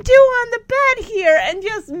button do on the bed here? And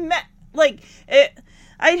just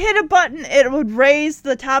I'd hit a button, it would raise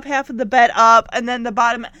the top half of the bed up, and then the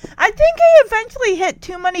bottom. I think I eventually hit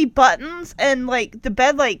too many buttons, and like the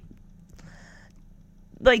bed like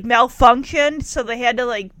malfunctioned, so they had to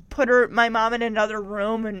like put my mom in another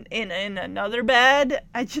room and in another bed.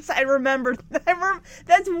 I remember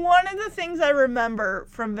that's one of the things I remember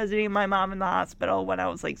from visiting my mom in the hospital when I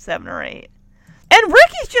was like 7 or 8. And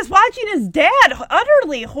Ricky's just watching his dad,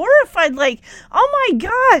 utterly horrified, like, oh my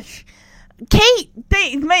gosh, Kate,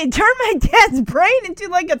 they turned my dad's brain into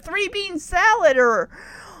like a 3-bean salad or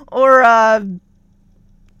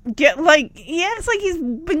it's like he's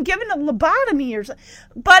been given a lobotomy or something.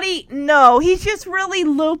 Buddy, no, he's just really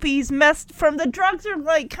loopy. He's messed from the drugs are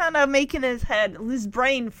like kind of making his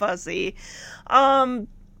brain fuzzy. Call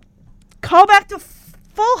back to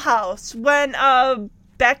Full House when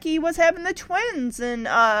Becky was having the twins in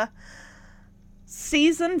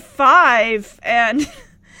season 5, and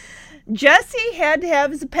Jesse had to have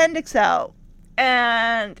his appendix out,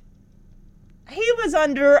 and he was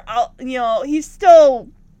under, he's still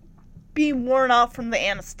being worn out from the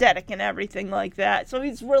anesthetic and everything like that. So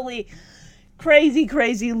he's really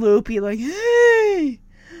crazy loopy, like, hey,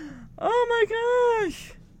 oh my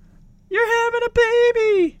gosh, you're having a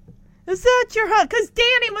baby. Is that your husband? Because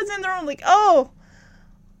Danny was in the room like, oh,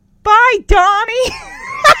 bye, Donnie.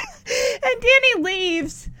 And Danny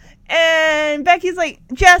leaves. And Becky's like,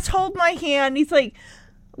 Jess, hold my hand. He's like,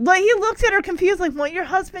 he looks at her confused, like, won't your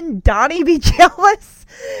husband, Donnie, be jealous?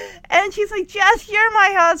 And she's like, Jess, you're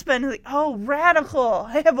my husband. He's like, oh, radical.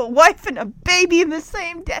 I have a wife and a baby in the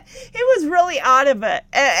same day. He was really out of it.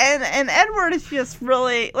 And Edward is just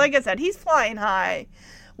really, like I said, he's flying high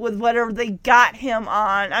with whatever they got him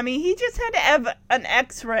on. I mean, he just had to have an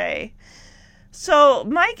x-ray. So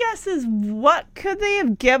my guess is, what could they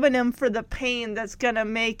have given him for the pain that's going to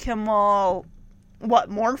make him all,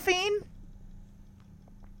 morphine?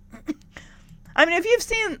 I mean, if you've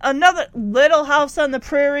seen another Little House on the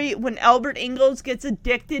Prairie, when Albert Ingalls gets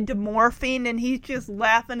addicted to morphine and he's just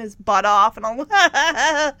laughing his butt off and all,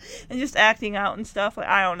 and just acting out and stuff, like,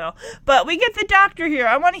 I don't know. But we get the doctor here.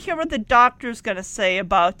 I want to hear what the doctor's going to say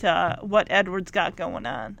about what Edward's got going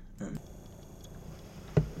on.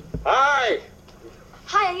 Hi.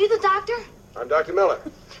 Hi, are you the doctor? I'm Dr. Miller.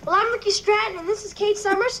 Well, I'm Ricky Stratton, and this is Kate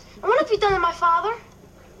Summers. I wonder if you've done to my father.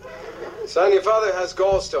 Son, your father has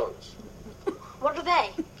gallstones. What are they?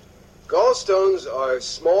 Gallstones are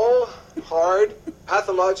small, hard,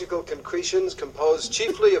 pathological concretions composed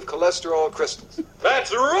chiefly of cholesterol crystals.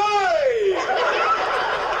 That's right!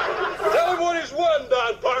 Tell him what he's won,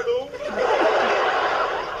 Don Pardo.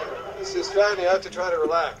 Mrs. Stratton, you have to try to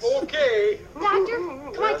relax. Okay. Doctor,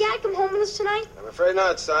 can my dad come home with us tonight? I'm afraid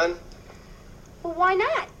not, son. Well, why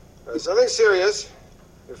not? There's something serious.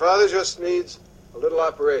 Your father just needs a little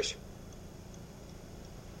operation.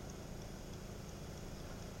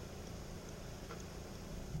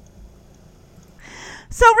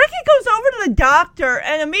 So Ricky goes over to the doctor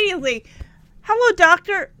and immediately, hello,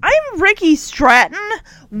 doctor, I'm Ricky Stratton.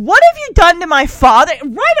 What have you done to my father?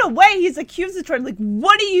 Right away, he's accusatory. Like,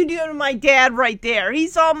 what are you doing to my dad right there?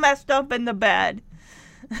 He's all messed up in the bed.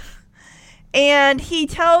 And he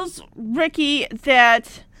tells Ricky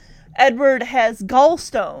that Edward has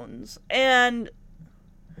gallstones. And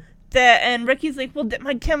Ricky's like, well,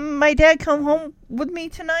 can my dad come home with me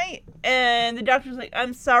tonight? And the doctor's like,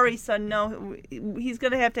 I'm sorry, son, no, he's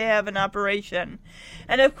going to have an operation.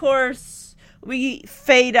 And of course, we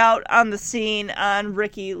fade out on the scene on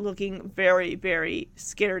Ricky looking very, very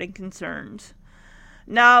scared and concerned.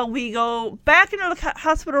 Now we go back into the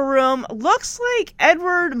hospital room. Looks like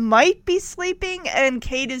Edward might be sleeping, and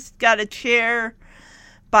Kate has got a chair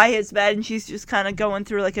by his bed, and she's just kind of going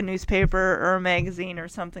through like a newspaper or a magazine or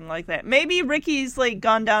something like that. Maybe Ricky's like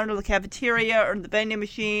gone down to the cafeteria or the vending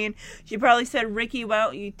machine. She probably said, Ricky, why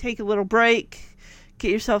don't you take a little break,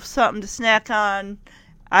 get yourself something to snack on.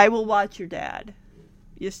 I will watch your dad.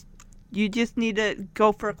 You just need to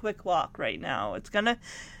go for a quick walk right now. It's gonna,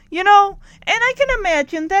 and I can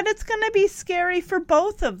imagine that it's gonna be scary for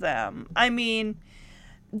both of them. I mean,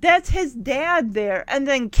 that's his dad there. And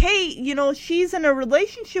then Kate, she's in a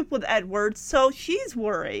relationship with Edward, so she's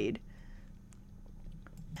worried.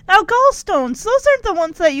 Now, gallstones, those aren't the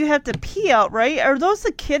ones that you have to pee out, right? Are those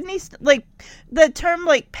the kidneys, like, the term,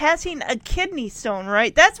 like, passing a kidney stone,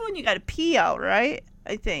 right? That's when you got to pee out, right?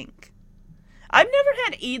 I think. I've never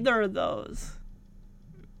had either of those.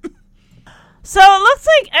 So it looks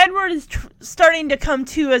like Edward is starting to come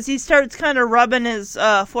to as he starts kind of rubbing his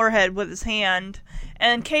forehead with his hand.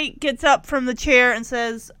 And Kate gets up from the chair and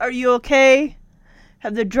says, "Are you okay?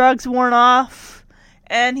 Have the drugs worn off?"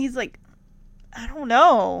 And he's like, "I don't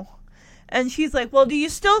know." And she's like, "Well, do you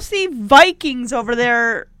still see Vikings over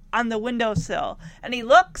there on the windowsill?" And he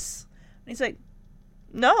looks, and he's like,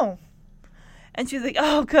 "No." And she's like,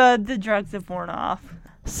 "Oh, good, the drugs have worn off."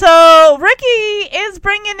 So Ricky is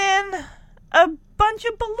bringing in a bunch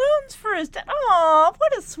of balloons for his dad. Aw,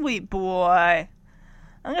 what a sweet boy.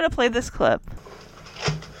 I'm going to play this clip.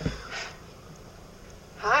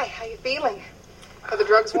 Hi, how you feeling? Are the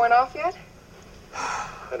drugs worn off yet?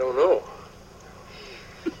 I don't know.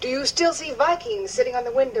 Do you still see Vikings sitting on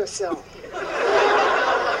the windowsill?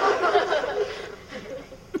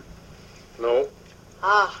 No.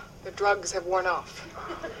 Ah, the drugs have worn off.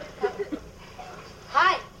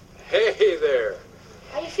 Hi. Hey there.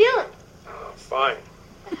 How you feeling? Fine.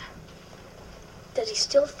 Does he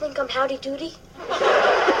still think I'm Howdy Doody?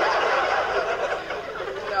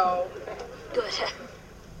 No. Good.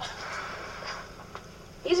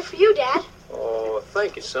 These are for you, Dad. Oh,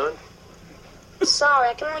 thank you, son. Sorry,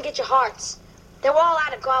 I can only get your hearts. They were all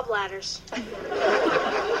out of gallbladders.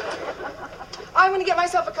 I'm gonna get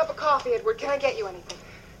myself a cup of coffee, Edward. Can I get you anything?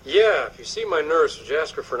 Yeah, if you see my nurse, would you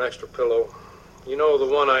ask her for an extra pillow? You know, the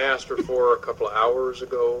one I asked her for a couple of hours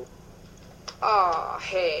ago? Oh,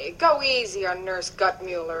 hey, go easy on Nurse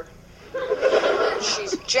Guttmuller.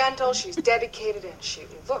 She's gentle, she's dedicated, and she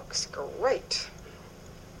looks great.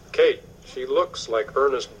 Kate, she looks like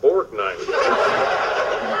Ernest Borgnine.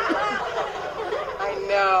 I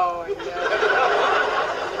know.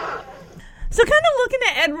 So kind of looking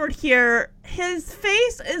at Edward here, his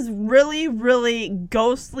face is really, really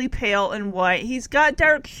ghostly pale and white. He's got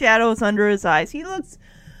dark shadows under his eyes. He looks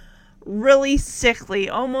really sickly,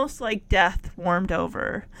 almost like death warmed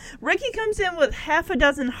over. Ricky comes in with half a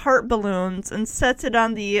dozen heart balloons and sets it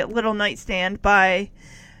on the little nightstand by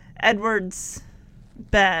Edward's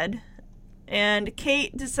bed. And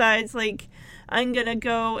Kate decides, like, I'm gonna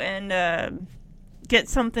go and get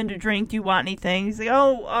something to drink. Do you want anything? He's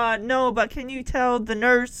like, no, but can you tell the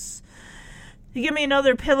nurse to give me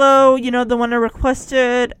another pillow, you know, the one I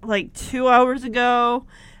requested like 2 hours ago?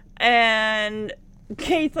 And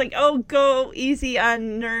Kate's like, oh, go easy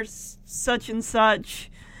on nurse such and such.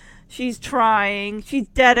 She's trying. She's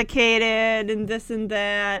dedicated and this and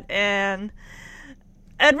that. And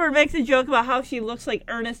Edward makes a joke about how she looks like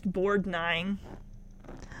Ernest Borgnine.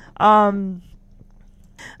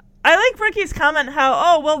 I like Ricky's comment how,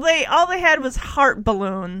 all they had was heart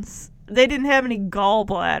balloons. They didn't have any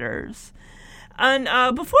gallbladders. And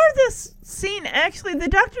before this scene, actually, the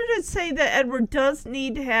doctor did say that Edward does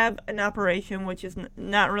need to have an operation, which is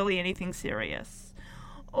not really anything serious.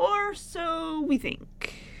 Or so we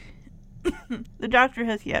think. The doctor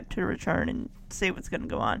has yet to return and say what's going to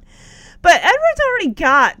go on. But Edward's already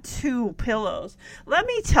got 2 pillows. Let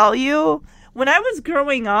me tell you, when I was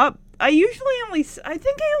growing up, I think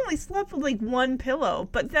I only slept with like 1 pillow.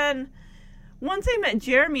 But then once I met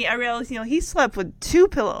Jeremy, I realized, he slept with 2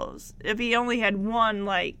 pillows. If he only had 1,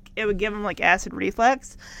 like, it would give him like acid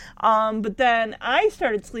reflux. But then I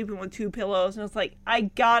started sleeping with 2 pillows, and I was like, I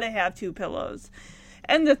gotta have 2 pillows.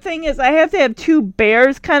 And the thing is, I have to have 2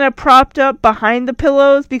 bears kind of propped up behind the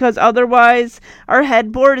pillows, because otherwise our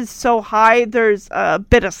headboard is so high, there's a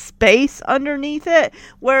bit of space underneath it,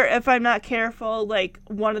 where if I'm not careful, like,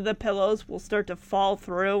 one of the pillows will start to fall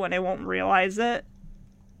through and I won't realize it.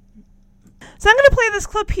 So I'm going to play this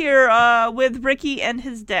clip here with Ricky and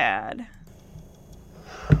his dad.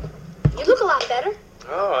 You look a lot better.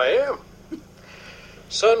 Oh, I am.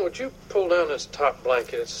 Son, would you pull down this top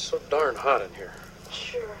blanket? It's so darn hot in here.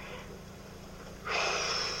 Sure.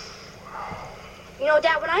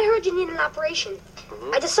 Dad, when I heard you needed an operation,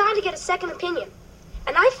 I decided to get a second opinion.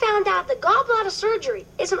 And I found out that gallbladder surgery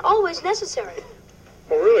isn't always necessary.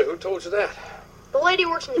 Oh, really? Who told you that? The lady who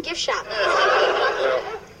works in the gift shop.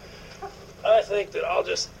 Well, I think that I'll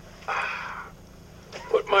just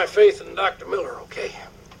put my faith in Dr. Miller, okay?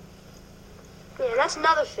 Yeah, that's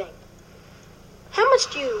another thing. How much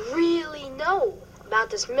do you really know about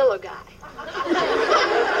this Miller guy? I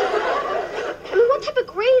mean, what type of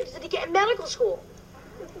grades did he get in medical school?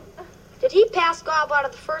 Did he pass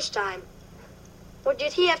gallbladder the first time? Or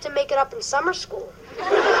did he have to make it up in summer school?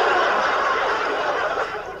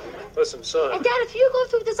 Listen, son. And Dad, if you go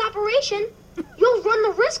through this operation, you'll run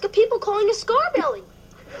the risk of people calling you Scarbelly.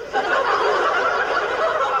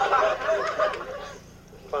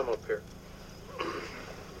 Climb up here.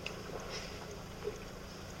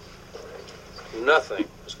 Nothing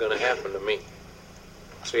is going to happen to me.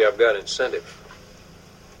 See, I've got incentive.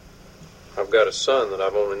 I've got a son that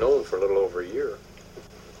I've only known for a little over a year.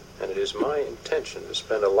 And it is my intention to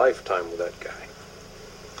spend a lifetime with that guy.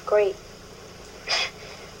 Great.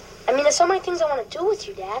 I mean, there's so many things I want to do with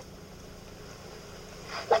you, Dad.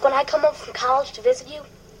 Like when I come home from college to visit you,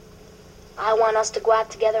 I want us to go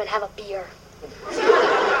out together and have a beer.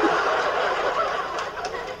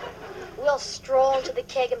 We'll stroll to the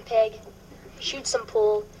Keg and Peg, shoot some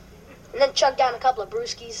pool, and then chug down a couple of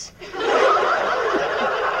brewskis.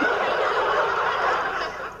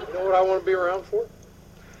 You know what I want to be around for?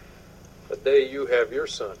 The day you have your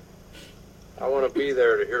son. I want to be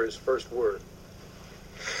there to hear his first word.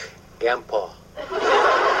 Grandpa.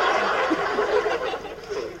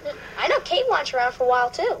 I know Kate wants you around for a while,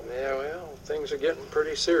 too. Yeah, well, things are getting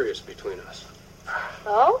pretty serious between us.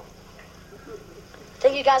 Oh?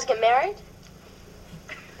 Think you guys get married?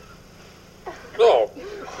 Oh.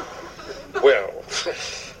 Well.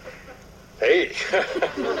 Hey.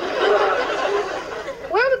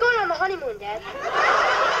 Where are we going on the honeymoon, Dad?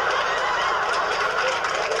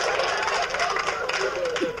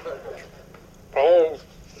 Oh,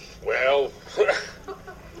 well.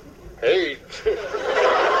 Hey.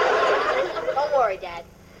 Don't worry, Dad.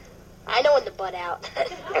 I know when to butt out.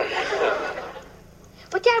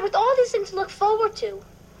 But, Dad, with all these things to look forward to,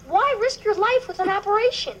 why risk your life with an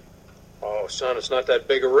operation? Oh, son, it's not that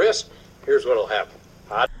big a risk. Here's what'll happen.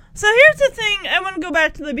 So here's the thing. I want to go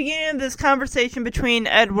back to the beginning of this conversation between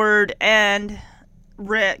Edward and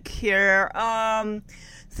Rick here.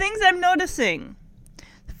 Things I'm noticing.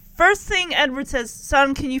 First thing Edward says,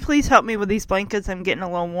 son, can you please help me with these blankets? I'm getting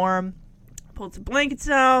a little warm. Pulls the blankets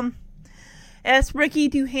down. Asks Ricky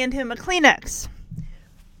to hand him a Kleenex.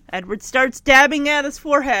 Edward starts dabbing at his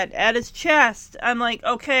forehead, at his chest. I'm like,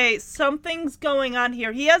 okay, something's going on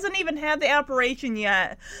here. He hasn't even had the operation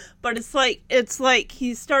yet, but it's like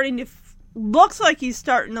he's starting to, looks like he's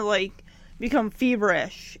starting to like become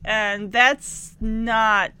feverish, and that's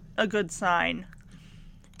not a good sign.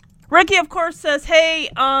 Ricky, of course, says, hey,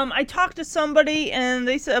 I talked to somebody, and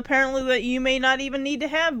they said apparently that you may not even need to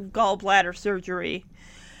have gallbladder surgery.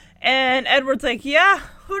 And Edward's like, yeah,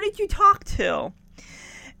 who did you talk to?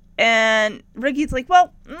 And Ricky's like,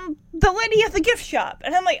 well, the lady at the gift shop.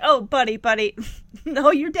 And I'm like, oh, buddy,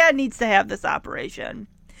 no, your dad needs to have this operation.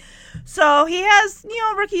 So he has,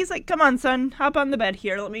 Ricky's like, come on, son, hop on the bed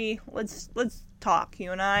here. Let's talk,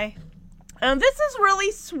 you and I. And this is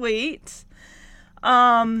really sweet.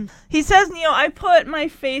 He says, I put my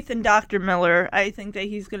faith in Dr. Miller. I think that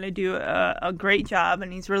he's going to do a great job,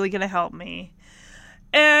 and he's really going to help me.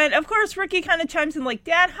 And, of course, Ricky kind of chimes in like,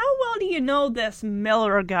 Dad, how well do you know this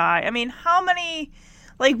Miller guy? I mean,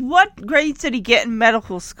 what grades did he get in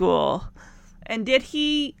medical school? And did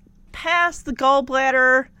he pass the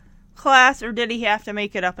gallbladder class, or did he have to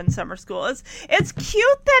make it up in summer school? It's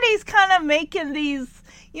cute that he's kind of making these,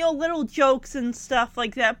 little jokes and stuff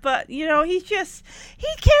like that. But, he cares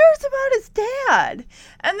about his dad.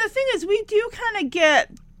 And the thing is, we do kind of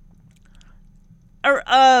get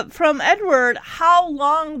from Edward how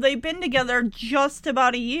long they've been together, just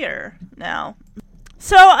about a year now.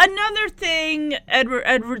 So another thing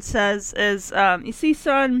Edward says is, you see,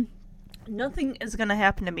 son, nothing is going to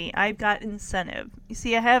happen to me. I've got incentive. You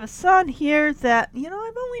see, I have a son here that, I've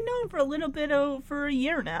only known for a little bit over a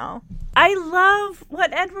year now. I love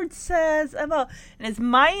what Edward says about, and it's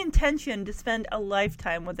my intention to spend a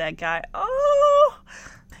lifetime with that guy. Oh,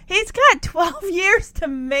 he's got 12 years to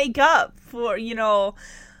make up for,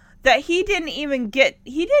 that he didn't get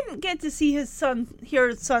to see hear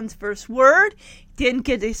his son's first word, didn't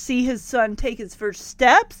get to see his son take his first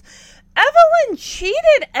steps. Evelyn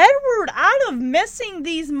cheated Edward out of missing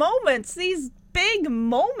these moments, these big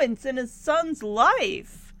moments in his son's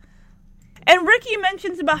life. And Ricky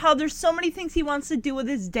mentions about how there's so many things he wants to do with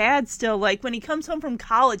his dad still. Like, when he comes home from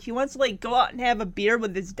college, he wants to, go out and have a beer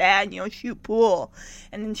with his dad, shoot pool,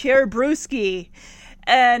 and then share a brewski.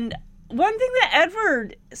 And one thing that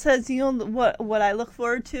Edward says, what I look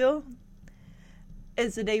forward to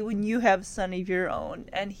is the day when you have a son of your own,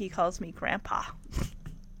 and he calls me Grandpa.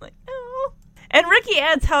 Like, oh. And Ricky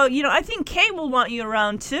adds how, I think Kate will want you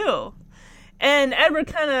around, too. And Edward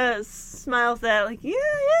kind of smiles at, like, yeah,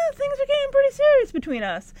 things are getting pretty serious between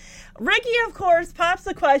us. Ricky, of course, pops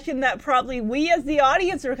the question that probably we as the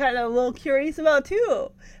audience are kind of a little curious about,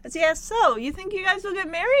 too. As he asks, so, you think you guys will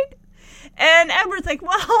get married? And Edward's like,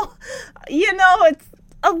 well, it's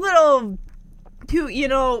a little too,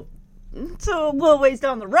 it's a little ways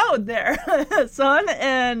down the road there, son.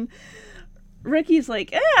 And Ricky's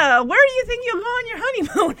like, yeah, where do you think you'll go on your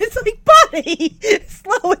honeymoon? It's like, buddy,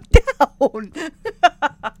 slow it down.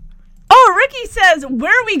 Oh, Ricky says, says,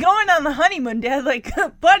 where are we going on the honeymoon, Dad? Like,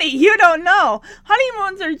 buddy, you don't know.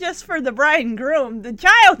 Honeymoons are just for the bride and groom. The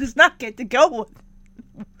child does not get to go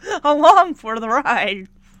along for the ride.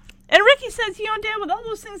 And Ricky says, Dad, with all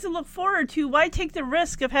those things to look forward to, why take the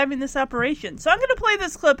risk of having this operation? So I'm going to play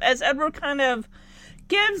this clip as Edward kind of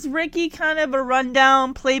gives Ricky kind of a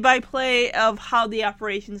rundown, play-by-play of how the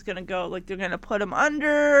operation's going to go. Like, they're going to put him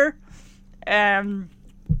under, and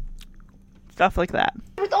stuff like that.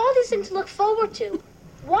 With all these things to look forward to,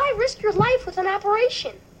 why risk your life with an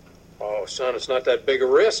operation? Oh, son, it's not that big a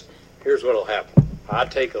risk. Here's what'll happen. I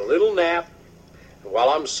take a little nap, and while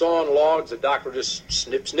I'm sawing logs, the doctor will just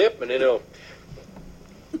snip, and then he'll...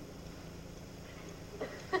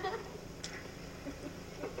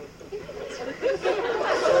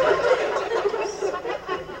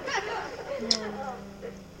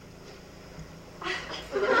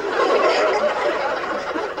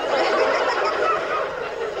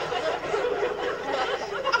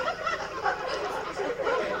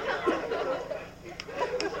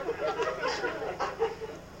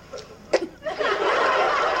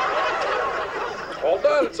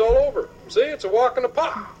 It's all over. See, it's a walk in the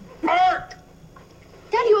park. Dad,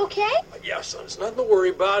 you okay? Yeah, son, it's nothing to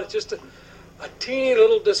worry about. It's just a teeny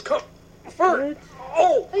little discomfort.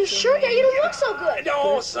 Oh! Are you sure, Dad? You don't look so good.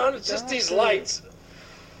 No, son, it's just these lights.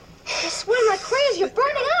 You're sweating like crazy. You're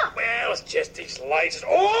burning up. Well, it's just these lights.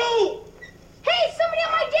 Oh! Hey, somebody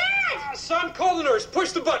on my dad! Son, call the nurse.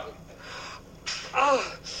 Push the button.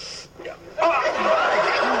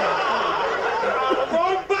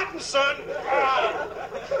 Wrong button, son.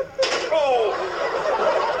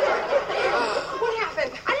 What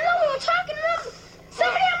happened? I don't know. We were talking to them.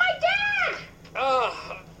 Somebody on my dad!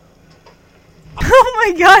 Oh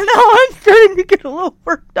my god, now I'm starting to get a little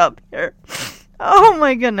worked up here. Oh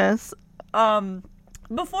my goodness.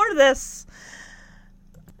 Before this,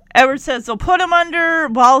 Edward says they'll put him under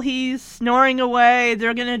while he's snoring away.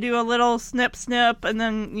 They're gonna do a little snip, and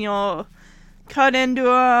then, cut into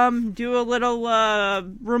him, do a little,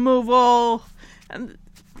 removal. And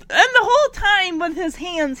the whole time with his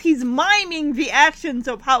hands, he's miming the actions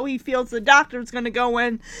of how he feels the doctor's gonna go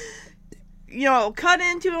in, cut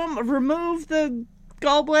into him, remove the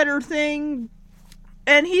gallbladder thing,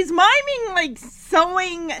 and he's miming, like,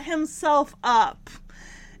 sewing himself up.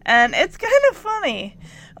 And it's kind of funny.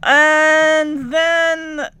 And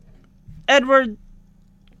then Edward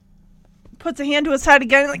puts a hand to his side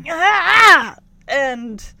again, like, ah!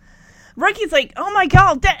 And Ricky's like, oh my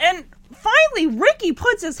god, and finally Ricky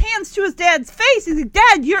puts his hands to his dad's face. He's like,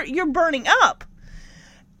 Dad, you're burning up.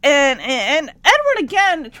 And Edward,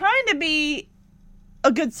 again, trying to be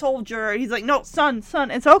a good soldier, he's like, no, son,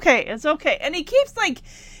 it's okay. And he keeps, like,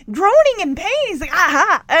 groaning in pain. He's like,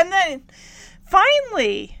 aha! And then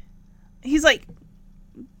finally he's like,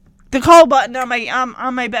 the call button on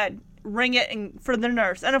my bed, ring it for the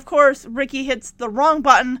nurse. And of course, Ricky hits the wrong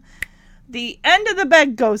button. The end of the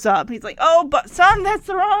bed goes up. He's like, oh, but son, that's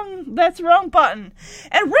the wrong button.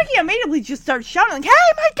 And Ricky immediately just starts shouting, like,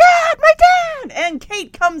 hey, my dad! And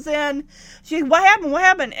Kate comes in. She's like, what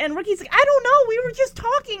happened? And Ricky's like, I don't know. We were just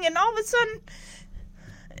talking, and all of a sudden,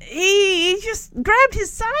 he just grabbed his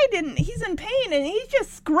side, and he's in pain, and he's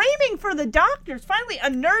just screaming for the doctors. Finally, a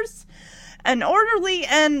nurse, an orderly,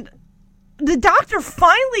 and the doctor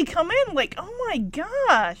finally come in, like, oh my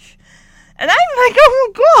gosh. And I'm like,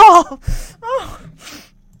 oh my god. Oh.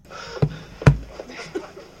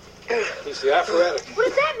 He's the apparatus. What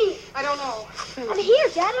does that mean? I don't know. I'm here,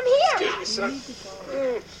 Dad. I'm here. Excuse me, son.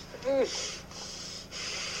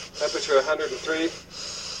 Temperature 103.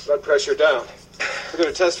 Blood pressure down. We're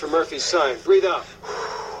going to test for Murphy's sign. Breathe out.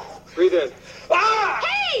 Breathe in. Ah!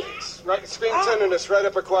 Hey! Right, screen tenderness, right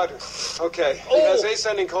upper quadrant. Okay. He has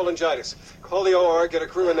ascending cholangitis. Call the OR, get a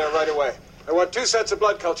crew in there right away. I want 2 sets of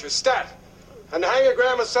blood cultures. Stat. And hang a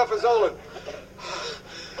gram of sulfazoline.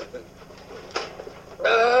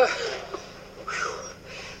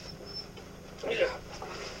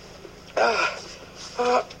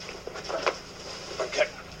 Okay.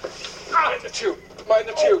 Mind the tube.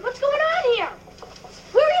 What's going on here?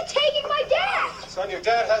 Where are you taking my dad? Son, your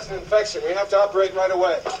dad has an infection. We have to operate right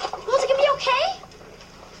away. Well, is it gonna be okay?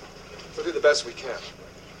 We'll do the best we can.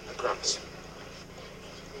 I promise.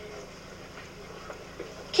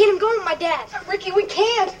 Kate, I'm going with my dad. Ricky, we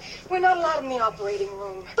can't. We're not allowed in the operating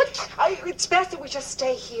room. But It's best that we just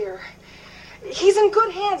stay here. He's in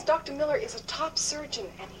good hands. Dr. Miller is a top surgeon,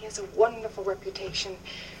 and he has a wonderful reputation.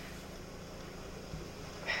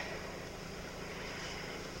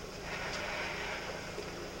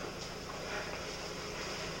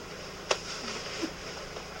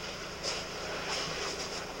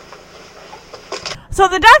 So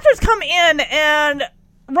the doctors come in, and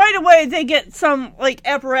right away they get some, like,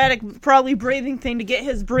 apparatic, probably breathing thing to get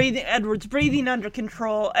Edward's breathing under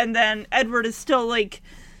control, and then Edward is still, like,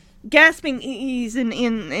 gasping. He's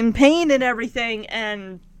in pain and everything,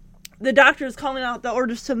 and the doctor is calling out the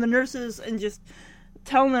orders to the nurses and just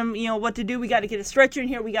telling them, you know, what to do. We got to get a stretcher in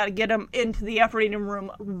here. We got to get him into the operating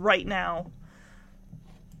room right now.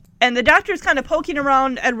 And the doctor's kind of poking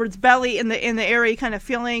around Edward's belly in the area, kind of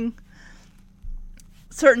feeling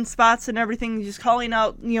certain spots and everything, just calling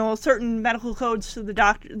out, you know, certain medical codes to the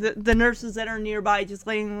doctor, the nurses that are nearby, just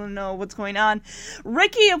letting them know what's going on.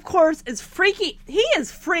 Ricky, of course, is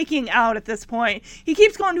freaking out at this point. He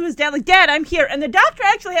keeps going to his dad, like, Dad, I'm here. And the doctor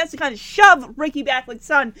actually has to kind of shove Ricky back, like,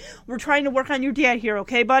 son, we're trying to work on your dad here,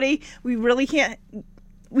 okay, buddy? We can't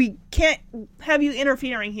have you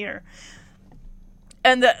interfering here.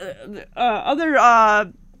 And the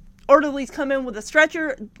other orderlies come in with a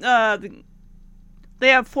stretcher. They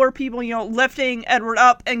have 4 people, you know, lifting Edward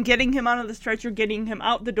up and getting him out of the stretcher, getting him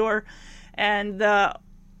out the door. And the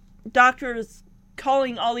doctor is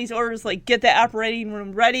calling all these orders, like, get the operating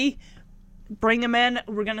room ready, bring him in,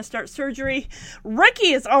 we're going to start surgery. Ricky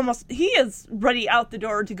is ready out the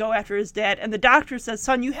door to go after his dad. And the doctor says,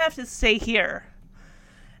 son, you have to stay here.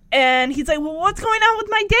 And he's like, well, what's going on with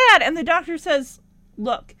my dad? And the doctor says,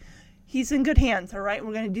 look, he's in good hands, all right?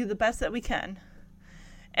 We're going to do the best that we can.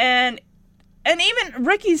 And even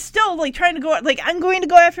Ricky's still, like, trying to go, like, I'm going to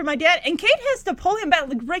go after my dad. And Kate has to pull him back,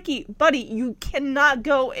 like, Ricky, buddy, you cannot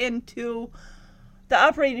go into the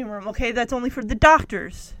operating room, okay? That's only for the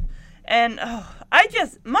doctors. And,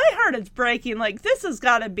 my heart is breaking. Like, this has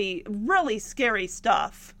got to be really scary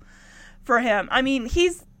stuff for him. I mean,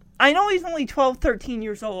 I know he's only 12, 13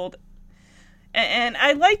 years old. And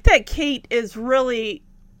I like that Kate is really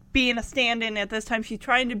being a stand-in at this time. She's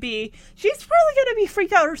really going to be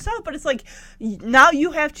freaked out herself, but it's like, now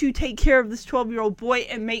you have to take care of this 12-year-old boy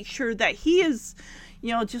and make sure that he is,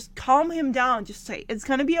 you know, just calm him down. Just say, it's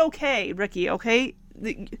going to be okay, Ricky, okay?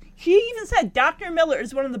 She even said, Dr. Miller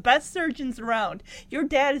is one of the best surgeons around. Your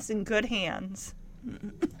dad is in good hands.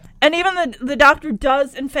 And even the doctor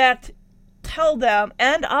does, in fact, tell them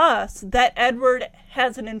and us that Edward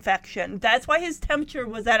has an infection. That's why his temperature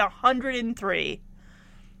was at 103.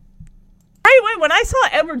 Anyway, when I saw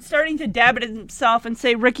Edward starting to dab at himself and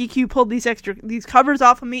say, Ricky, can you pull these covers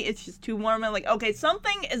off of me? It's just too warm. I'm like, okay,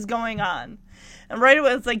 something is going on. And right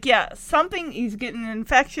away, it's like, yeah, he's getting an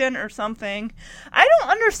infection or something. I don't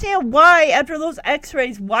understand why, after those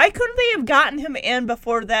x-rays, why couldn't they have gotten him in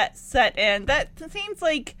before that set in? That seems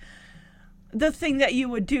like the thing that you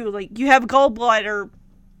would do. Like, you have a gallbladder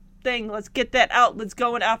thing, let's get that out, let's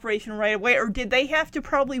go in operation right away. Or did they have to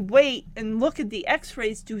probably wait and look at the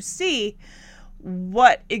x-rays to see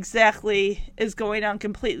what exactly is going on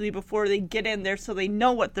completely before they get in there so they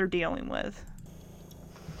know what they're dealing with?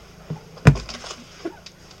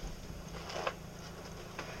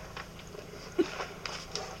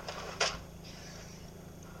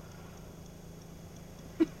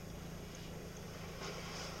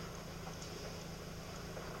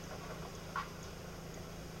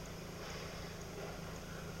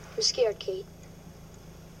 I'm scared, Kate.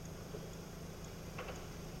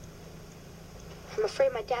 I'm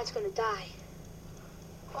afraid my dad's gonna die.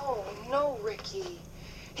 Oh, no, Ricky.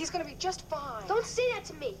 He's gonna be just fine. Don't say that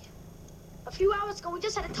to me. A few hours ago, we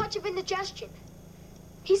just had a touch of indigestion.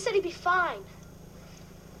 He said he'd be fine.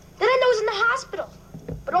 Then I know he's in the hospital,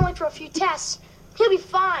 but only for a few tests. He'll be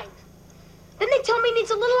fine. Then they tell me he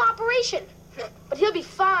needs a little operation, but he'll be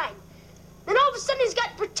fine. Then all of a sudden, he's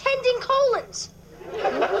got pretending colons.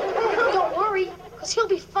 Don't worry, because he'll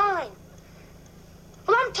be fine.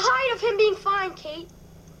 Well, I'm tired of him being fine, Kate.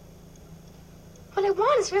 What I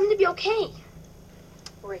want is for him to be okay.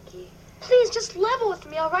 Ricky. Please, just level with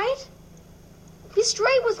me, all right? Be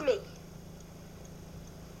straight with me.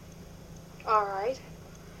 All right.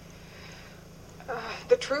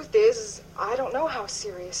 The truth is, I don't know how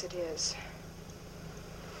serious it is.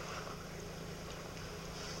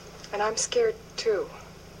 And I'm scared, too.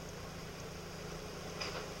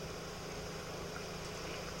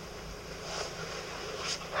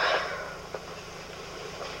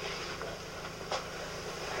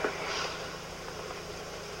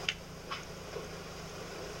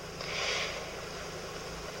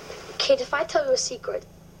 Kate, if I tell you a secret,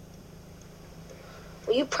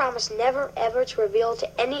 will you promise never, ever to reveal it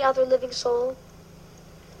to any other living soul?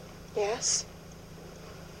 Yes?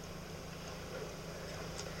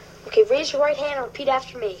 Okay, raise your right hand and repeat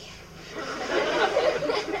after me.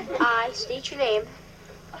 I state your name.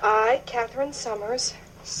 I, Catherine Summers,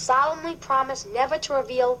 Solemnly promise never to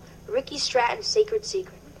reveal Ricky Stratton's sacred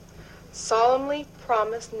secret. Solemnly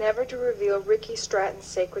promise never to reveal Ricky Stratton's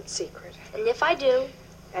sacred secret. And if I do,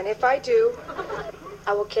 And if I do,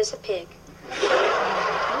 I will kiss a pig. I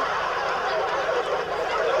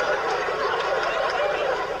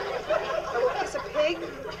will kiss a pig.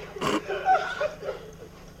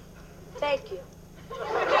 Thank you.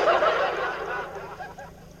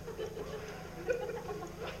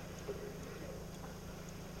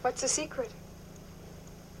 What's the secret?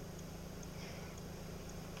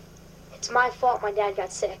 It's my fault my dad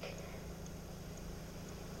got sick.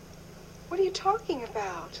 What are you talking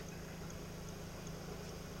about?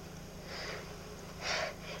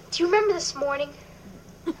 Do you remember this morning?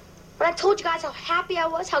 When I told you guys how happy I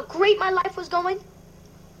was, how great my life was going?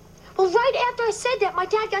 Well, right after I said that, my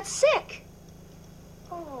dad got sick.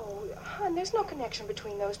 Oh, hon, there's no connection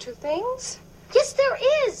between those two things. Yes, there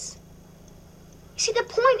is. You see, the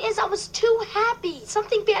point is I was too happy.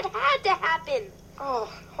 Something bad had to happen. Oh,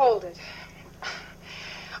 hold it.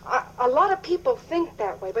 A lot of people think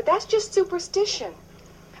that way, but that's just superstition.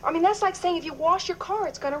 I mean, that's like saying if you wash your car,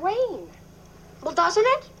 it's going to rain. Well, doesn't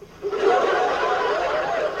it?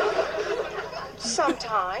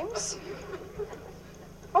 Sometimes.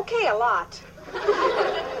 Okay, a lot.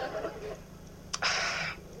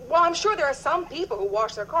 Well, I'm sure there are some people who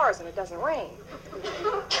wash their cars and it doesn't rain.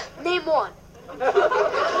 Name one.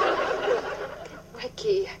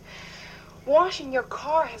 Ricky, washing your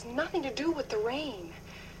car has nothing to do with the rain.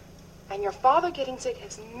 And your father getting sick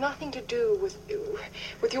has nothing to do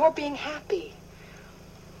with your being happy.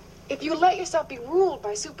 If you let yourself be ruled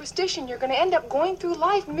by superstition, you're going to end up going through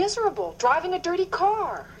life miserable, driving a dirty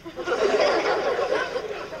car.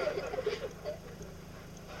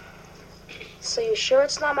 So you're sure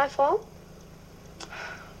it's not my fault?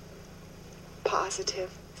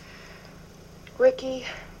 Positive. Ricky,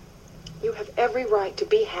 you have every right to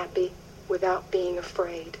be happy without being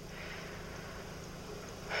afraid.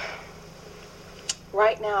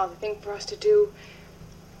 Right now, the thing for us to do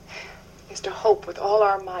is to hope with all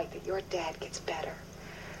our might that your dad gets better.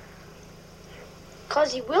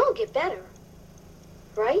 'Cause he will get better.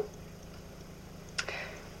 Right?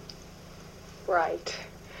 Right.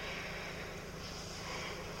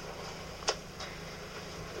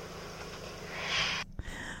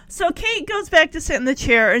 So Kate goes back to sit in the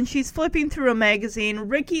chair and she's flipping through a magazine.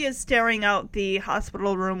 Ricky is staring out the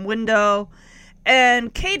hospital room window.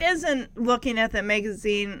 And Kate isn't looking at that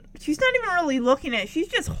magazine. She's not even really looking at it. She's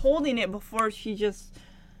just holding it before she just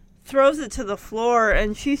throws it to the floor.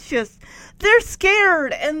 And they're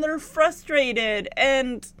scared and they're frustrated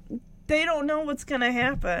and they don't know what's going to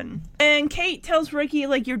happen. And Kate tells Ricky,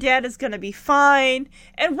 like, your dad is going to be fine.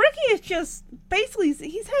 And Ricky is just, basically,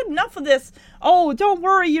 he's had enough of this. Oh, don't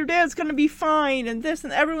worry, your dad's going to be fine. And this,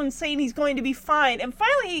 and everyone's saying he's going to be fine. And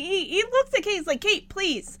finally, he looks at Kate, he's like, Kate,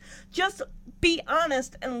 please, just be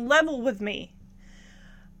honest and level with me.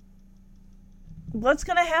 What's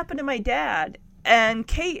going to happen to my dad? And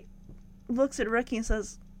Kate looks at Ricky and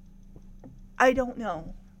says, I don't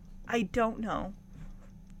know. I don't know.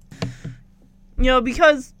 You know,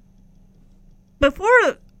 because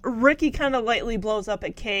before Ricky kind of lightly blows up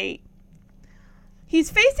at Kate,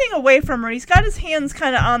 he's facing away from her. He's got his hands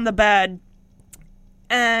kind of on the bed.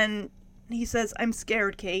 And he says, I'm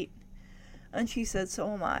scared, Kate. And she says,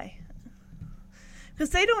 so am I. Because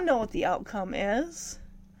they don't know what the outcome is.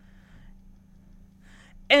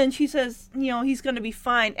 And she says, you know, he's going to be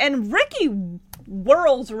fine. And Ricky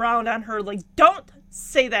whirls around on her like, don't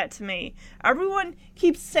say that to me. Everyone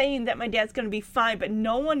keeps saying that my dad's going to be fine, but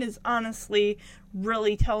no one is honestly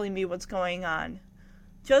really telling me what's going on.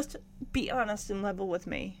 Just be honest and level with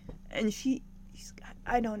me. And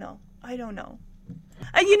I don't know. I don't know.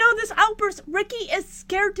 And you know, this outburst, Ricky is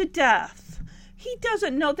scared to death. He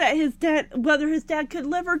doesn't know that whether his dad could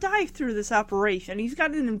live or die through this operation. He's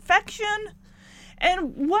got an infection.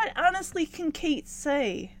 And what honestly can Kate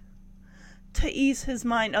say to ease his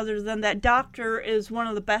mind other than that doctor is one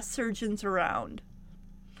of the best surgeons around?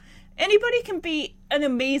 Anybody can be an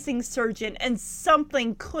amazing surgeon and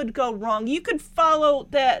something could go wrong. You could follow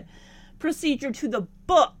that procedure to the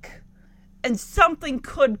book and something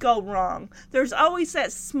could go wrong. There's always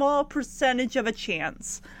that small percentage of a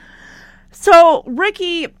chance. So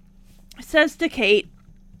Ricky says to Kate,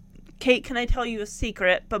 Kate, can I tell you a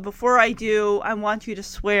secret? But before I do, I want you to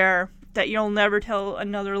swear that you'll never tell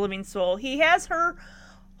another living soul. He has her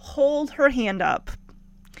hold her hand up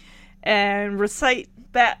and recite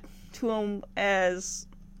that to him as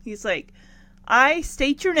he's like, I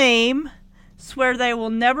state your name, swear that I will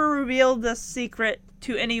never reveal this secret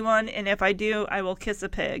to anyone, and if I do, I will kiss a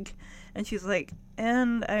pig. And she's like,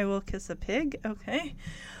 and I will kiss a pig? Okay.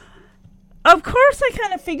 Of course, I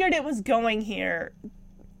kind of figured it was going here.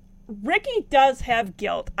 Ricky does have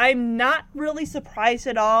guilt. I'm not really surprised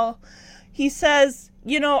at all. He says,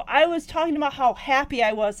 I was talking about how happy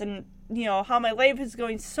I was and, how my life is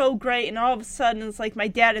going so great, and all of a sudden it's like my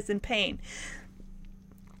dad is in pain.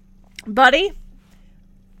 Buddy,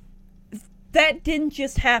 that didn't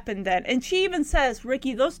just happen then. And she even says,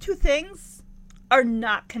 Ricky, those two things are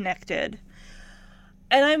not connected.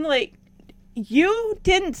 And I'm like, you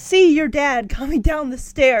didn't see your dad coming down the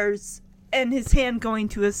stairs and his hand going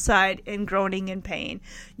to his side and groaning in pain.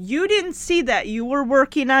 You didn't see that. You were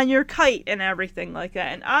working on your kite and everything like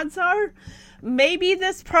that. And odds are, maybe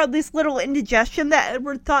this little indigestion that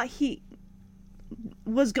Edward thought he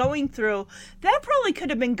was going through, that probably could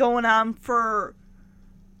have been going on for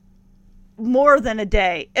more than a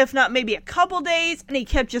day, if not maybe a couple days, and he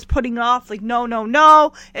kept just putting off, like,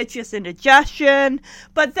 no, it's just indigestion.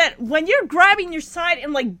 But then when you're grabbing your side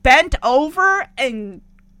and like bent over and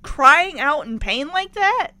crying out in pain like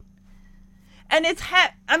that, and he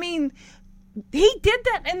did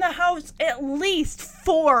that in the house at least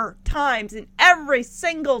 4 times, and every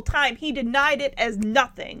single time he denied it as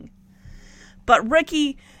nothing. But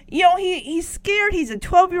Ricky, he's scared. He's a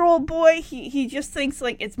 12-year-old boy. He just thinks,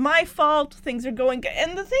 like, it's my fault. Things are going good.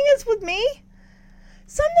 And the thing is with me,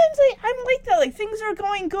 sometimes I'm like that. Like, things are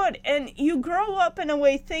going good. And you grow up in a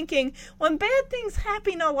way thinking when bad things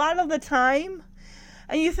happen a lot of the time,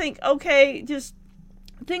 and you think, okay, just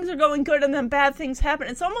things are going good, and then bad things happen.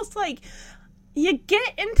 It's almost like you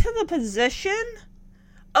get into the position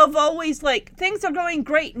of always, like, things are going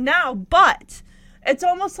great now, but it's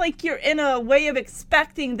almost like you're in a way of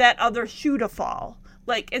expecting that other shoe to fall.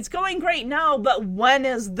 Like, it's going great now, but when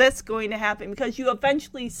is this going to happen? Because you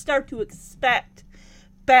eventually start to expect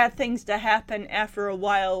bad things to happen after a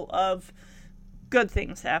while of good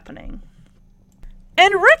things happening.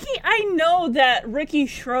 And Ricky, I know that Ricky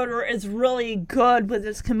Schroder is really good with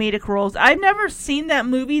his comedic roles. I've never seen that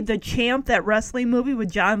movie, The Champ, that wrestling movie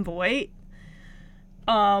with Jon Voight,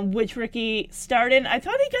 which Ricky starred in. I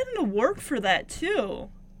thought he got an award for that too.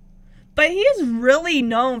 But he is really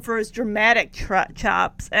known for his dramatic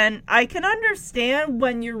chops, and I can understand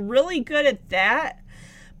when you're really good at that,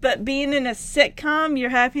 but being in a sitcom, you're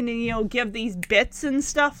having to, give these bits and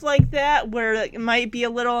stuff like that where it might be a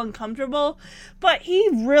little uncomfortable. But he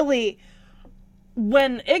really,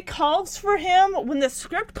 when it calls for him, when the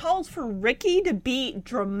script calls for Ricky to be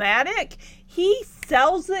dramatic, he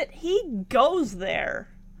sells it. He goes there.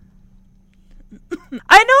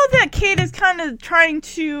 I know that Kate is kind of trying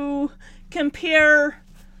to compare,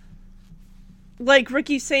 like,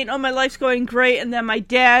 Ricky saying, oh, my life's going great, and then my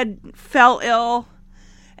dad fell ill.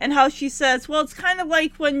 And how she says, well, it's kind of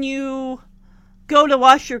like when you go to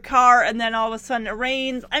wash your car and then all of a sudden it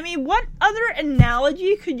rains. I mean, what other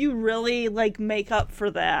analogy could you really, like, make up for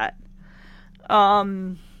that?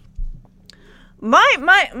 My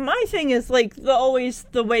thing is, like, always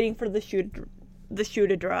the waiting for the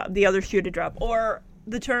other shoe to drop, or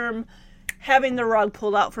the term having the rug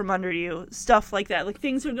pulled out from under you, stuff like that. Like,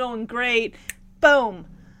 things are going great, boom,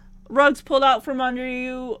 rug's pulled out from under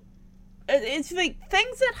you. It's like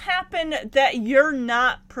things that happen that you're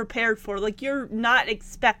not prepared for, like you're not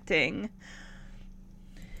expecting.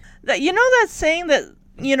 That, that saying that,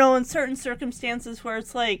 in certain circumstances where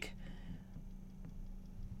it's like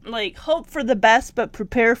hope for the best but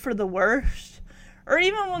prepare for the worst, or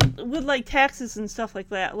even with like taxes and stuff like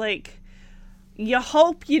that. Like, you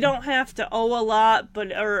hope you don't have to owe a lot,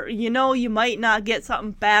 or you might not get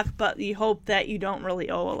something back, but you hope that you don't really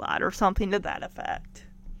owe a lot, or something to that effect.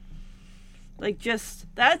 Like, just,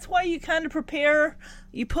 that's why you kind of prepare.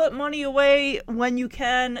 You put money away when you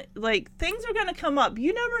can. Like, things are going to come up.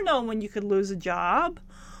 You never know when you could lose a job,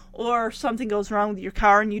 or something goes wrong with your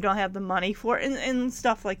car and you don't have the money for it, and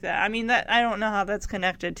stuff like that. I mean, I don't know how that's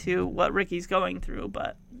connected to what Ricky's going through,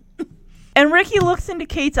 but. And Ricky looks into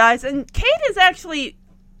Kate's eyes, and Kate is actually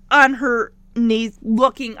on her knees,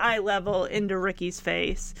 looking eye level into Ricky's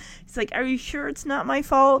face. He's like, are you sure it's not my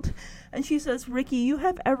fault? And she says, Ricky, you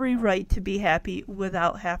have every right to be happy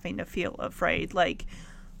without having to feel afraid. Like,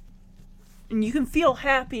 and you can feel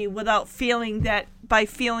happy without feeling that by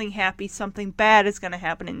feeling happy something bad is going to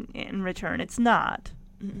happen in return. It's not.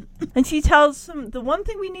 And she tells him, the one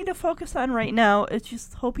thing we need to focus on right now is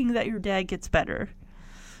just hoping that your dad gets better.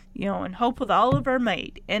 And hope with all of our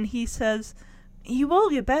might. And he says, he will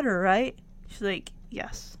get better, right? She's like,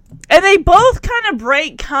 yes. And they both kind of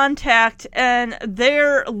break contact, and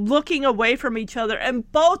they're looking away from each other,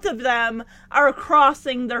 and both of them are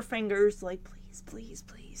crossing their fingers like, please, please,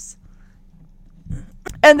 please.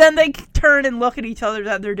 And then they turn and look at each other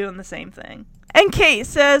that they're doing the same thing. And Kate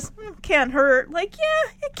says, can't hurt. Like,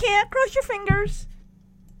 yeah, it can't. Cross your fingers.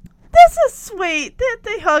 This is sweet that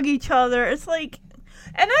they hug each other. It's like,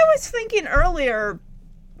 and I was thinking earlier,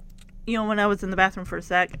 you know, when I was in the bathroom for a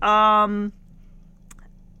sec, has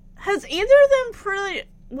either of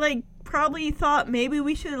them probably thought maybe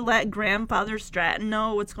we should let Grandfather Stratton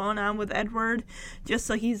know what's going on with Edward, just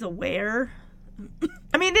so he's aware?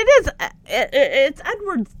 I mean, it's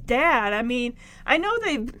Edward's dad. I mean, I know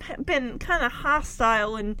they've been kind of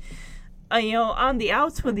hostile and, you know, on the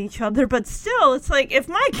outs with each other, but still, it's like, if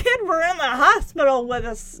my kid were in the hospital with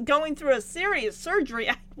us going through a serious surgery,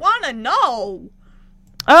 I'd want to know.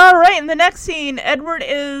 All right, in the next scene, Edward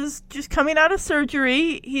is just coming out of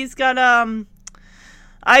surgery. He's got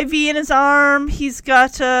IV in his arm. He's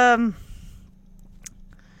got a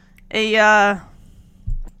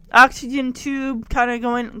oxygen tube kind of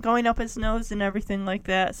going up his nose and everything like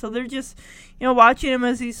that. So they're just, you know, watching him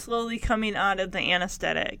as he's slowly coming out of the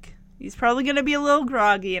anesthetic. He's probably going to be a little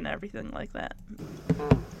groggy and everything like that.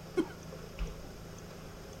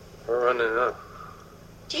 We're running up.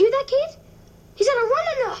 Do you hear that, Kate? He's on a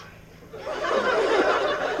running up.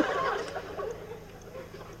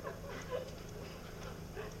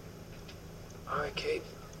 Hi, Kate.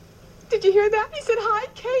 Did you hear that? He said, hi,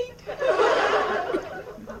 Kate.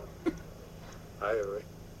 Hi, Rick.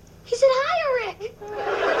 He said, hi, Rick.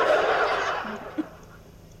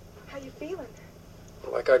 How you feeling?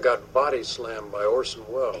 Like I got body slammed by Orson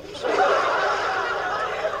Welles.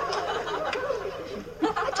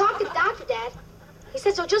 I talked to the doctor, Dad. He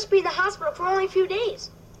says he'll just be in the hospital for only a few days.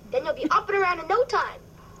 Then you'll be up and around in no time.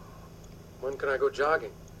 When can I go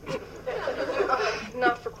jogging?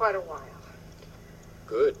 Not for quite a while.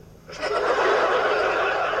 Good.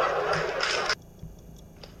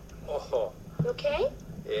 Oh. You okay?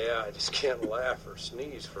 Yeah, I just can't laugh or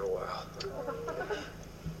sneeze for a while.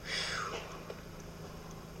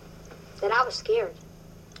 Dad, I was scared.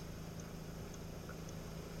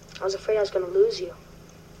 I was afraid I was going to lose you.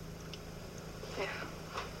 Yeah,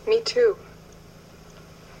 me too.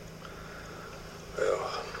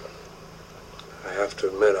 Well, I have to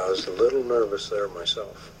admit I was a little nervous there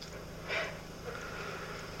myself.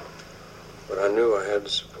 But I knew I had the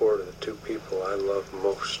support of the two people I love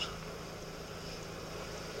most.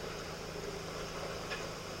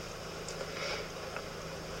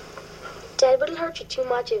 Dad, would it hurt you too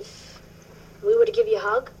much if we were to give you a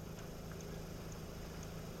hug?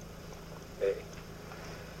 Hey.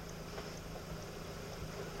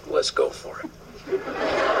 Let's go for it.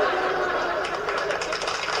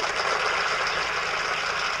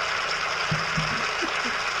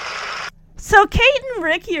 So Kate and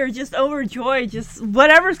Ricky are just overjoyed, just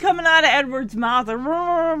whatever's coming out of Edward's mouth.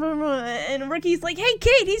 And Ricky's like, hey,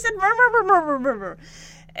 Kate, he said,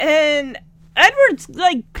 and Edward's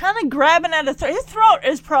like kind of grabbing at his throat. His throat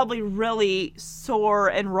is probably really sore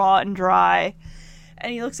and raw and dry.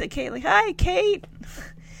 And he looks at Kate like, hi, Kate.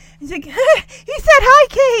 He's like, he said, hi,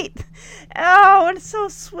 Kate. Oh, it's so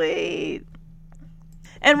sweet.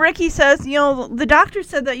 And Ricky says, you know, the doctor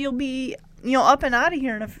said that you'll be, you know, up and out of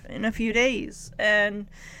here in a few days. And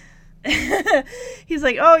he's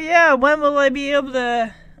like, oh, yeah, when will I be able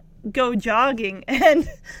to go jogging? And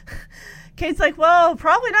Kate's like, well,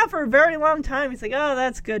 probably not for a very long time. He's like, oh,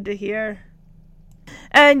 that's good to hear.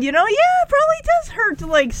 And, you know, yeah, it probably does hurt to,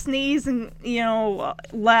 like, sneeze and, you know,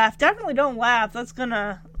 laugh. Definitely don't laugh. That's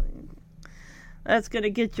gonna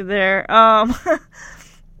get you there.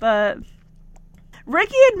 But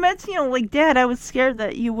Ricky admits, you know, like, Dad, I was scared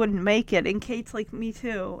that you wouldn't make it. And Kate's like, me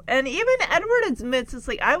too. And even Edward admits, it's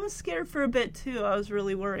like, I was scared for a bit too. I was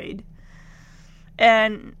really worried.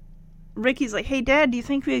 And Ricky's like, hey, Dad, do you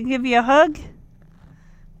think we could give you a hug?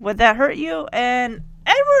 Would that hurt you? And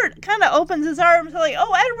Edward kind of opens his arms like,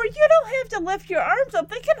 oh, Edward, you don't have to lift your arms up.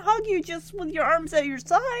 They can hug you just with your arms at your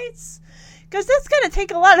sides. Because that's going to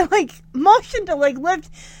take a lot of, like, motion to, like, lift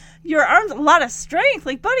your arms, a lot of strength.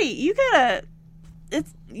 Like, buddy, you can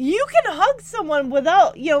hug someone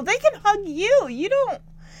without, you know, they can hug you. You don't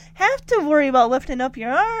have to worry about lifting up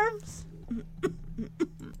your arms.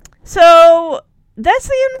 So that's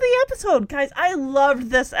the end of the episode, guys. I loved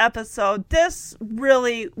this episode. This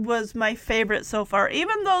really was my favorite so far.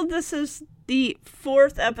 Even though this is the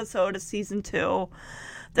 4th episode of season 2,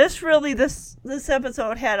 this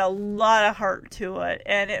episode had a lot of heart to it,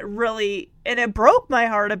 and it broke my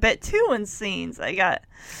heart a bit too in scenes. I got,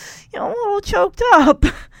 you know, a little choked up.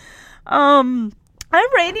 I'm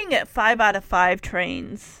rating it 5 out of 5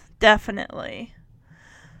 trains, definitely.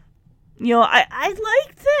 You know, I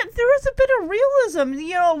liked that there was a bit of realism,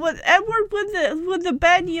 you know, with Edward with the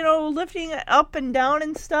bed, you know, lifting it up and down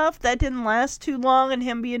and stuff. That didn't last too long, and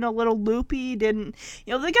him being a little loopy didn't,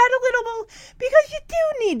 you know, they got a little, because you do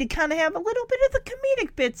need to kind of have a little bit of the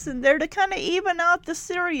comedic bits in there to kind of even out the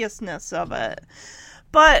seriousness of it.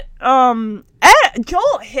 But Joel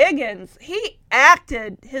Higgins, he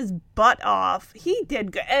acted his butt off. He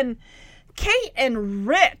did good, and Kate and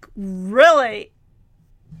Rick really,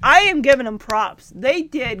 I am giving them props. They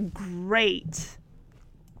did great.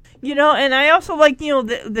 You know, and I also like, you know,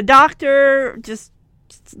 the doctor, just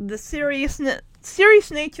the serious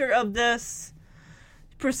nature of this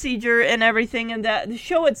procedure and everything, and that the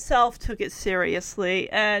show itself took it seriously.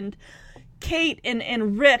 And Kate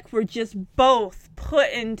and Rick were just both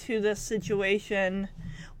put into this situation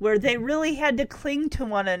where they really had to cling to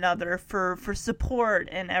one another for support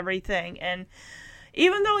and everything. And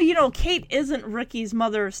even though, you know, Kate isn't Ricky's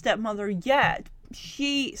mother or stepmother yet,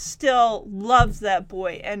 she still loves that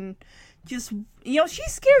boy. And just, you know,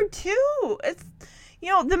 she's scared too. It's, you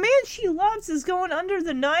know, the man she loves is going under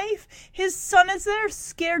the knife. His son is there,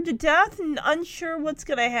 scared to death and unsure what's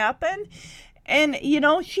going to happen. And, you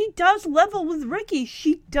know, she does level with Ricky.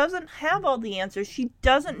 She doesn't have all the answers. She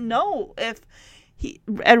doesn't know if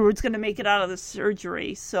Edward's going to make it out of the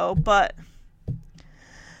surgery. So, but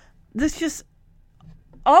this just,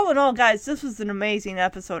 all in all, guys, this was an amazing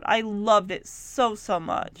episode. I loved it so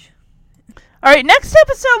much. Alright, next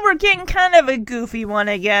episode we're getting kind of a goofy one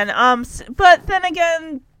again. But then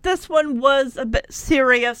again, this one was a bit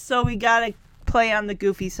serious, so we gotta play on the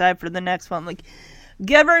goofy side for the next one. Like,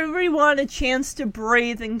 give everyone a chance to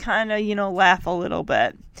breathe and kind of, you know, laugh a little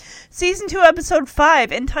bit. Season 2, Episode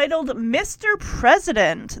 5, entitled Mr.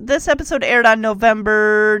 President. This episode aired on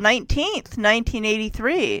November 19th,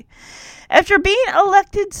 1983. After being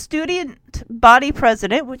elected student body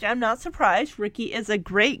president, which I'm not surprised, Ricky is a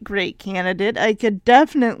great candidate. I could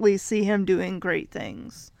definitely see him doing great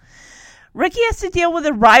things. Ricky has to deal with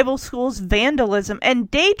a rival school's vandalism and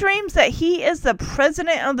daydreams that he is the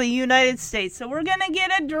president of the United States. So we're going to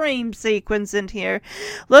get a dream sequence in here.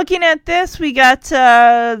 Looking at this, we got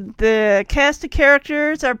the cast of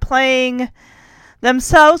characters are playing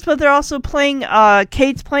themselves, but they're also playing,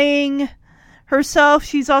 Kate's playing herself.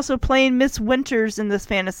 She's also playing Miss Winters in this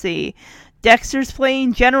fantasy. Dexter's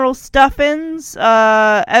playing General Stuffins.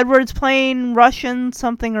 Edward's playing Russian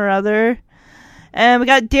something or other. And we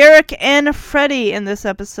got Derek and Freddie in this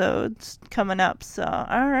episode coming up. So,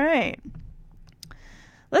 alright.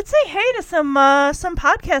 Let's say hey to some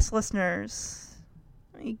podcast listeners.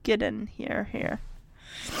 Let me get in here.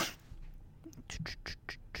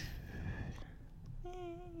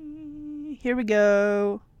 Here we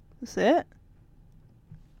go. Is this it?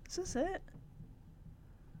 Is this it?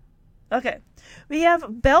 Okay. We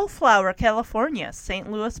have Bellflower, California,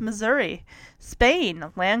 St. Louis, Missouri, Spain,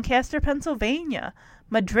 Lancaster, Pennsylvania,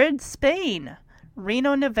 Madrid, Spain,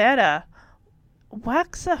 Reno, Nevada,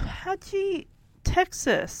 Waxahachie,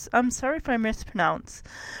 Texas. I'm sorry if I mispronounce.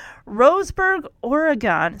 Roseburg,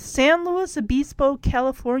 Oregon, San Luis Obispo,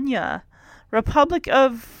 California, Republic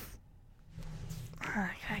of...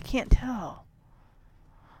 I can't tell.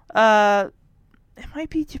 It might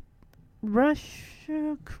be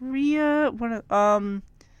Russia, Korea,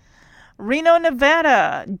 Reno,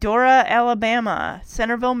 Nevada, Dora, Alabama,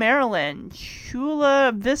 Centerville, Maryland,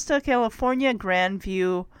 Chula Vista, California,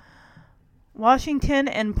 Grandview, Washington,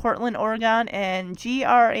 and Portland, Oregon, and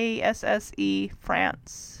Grasse,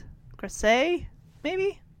 France. Grasse,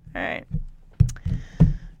 maybe? Alright.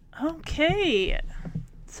 Okay.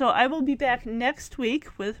 So I will be back next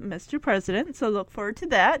week with Mr. President, so look forward to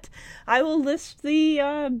that. I will list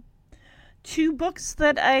the 2 books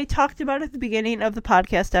that I talked about at the beginning of the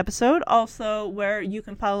podcast episode, also where you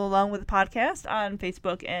can follow along with the podcast on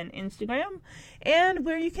Facebook and Instagram, and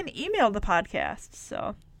where you can email the podcast.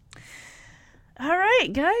 So, all right,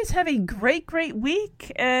 guys, have a great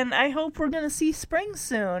week, and I hope we're going to see spring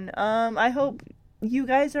soon. I hope you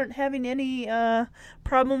guys aren't having any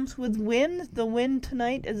problems with wind. The wind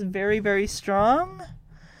tonight is very strong.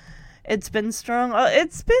 It's been strong.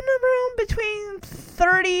 It's been around between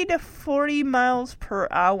 30 to 40 miles per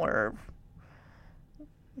hour,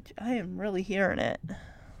 which I am really hearing it.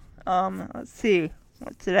 Let's see.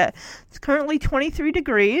 What's it at? It's currently 23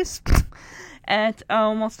 degrees at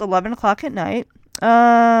almost 11 o'clock at night.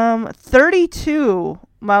 32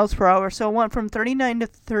 miles per hour. So it went from 39 to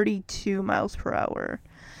 32 miles per hour.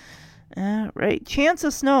 Right. Chance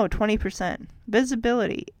of snow, 20%.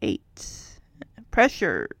 Visibility, 8.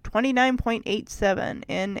 Pressure, 29.87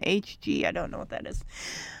 in Hg. I don't know what that is.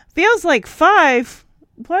 Feels like 5.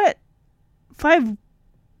 What? 5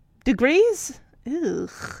 degrees?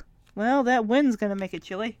 Ugh. Well, that wind's going to make it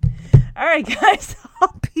chilly. All right, guys.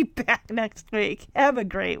 I'll be back next week. Have a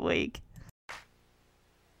great week.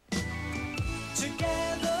 Together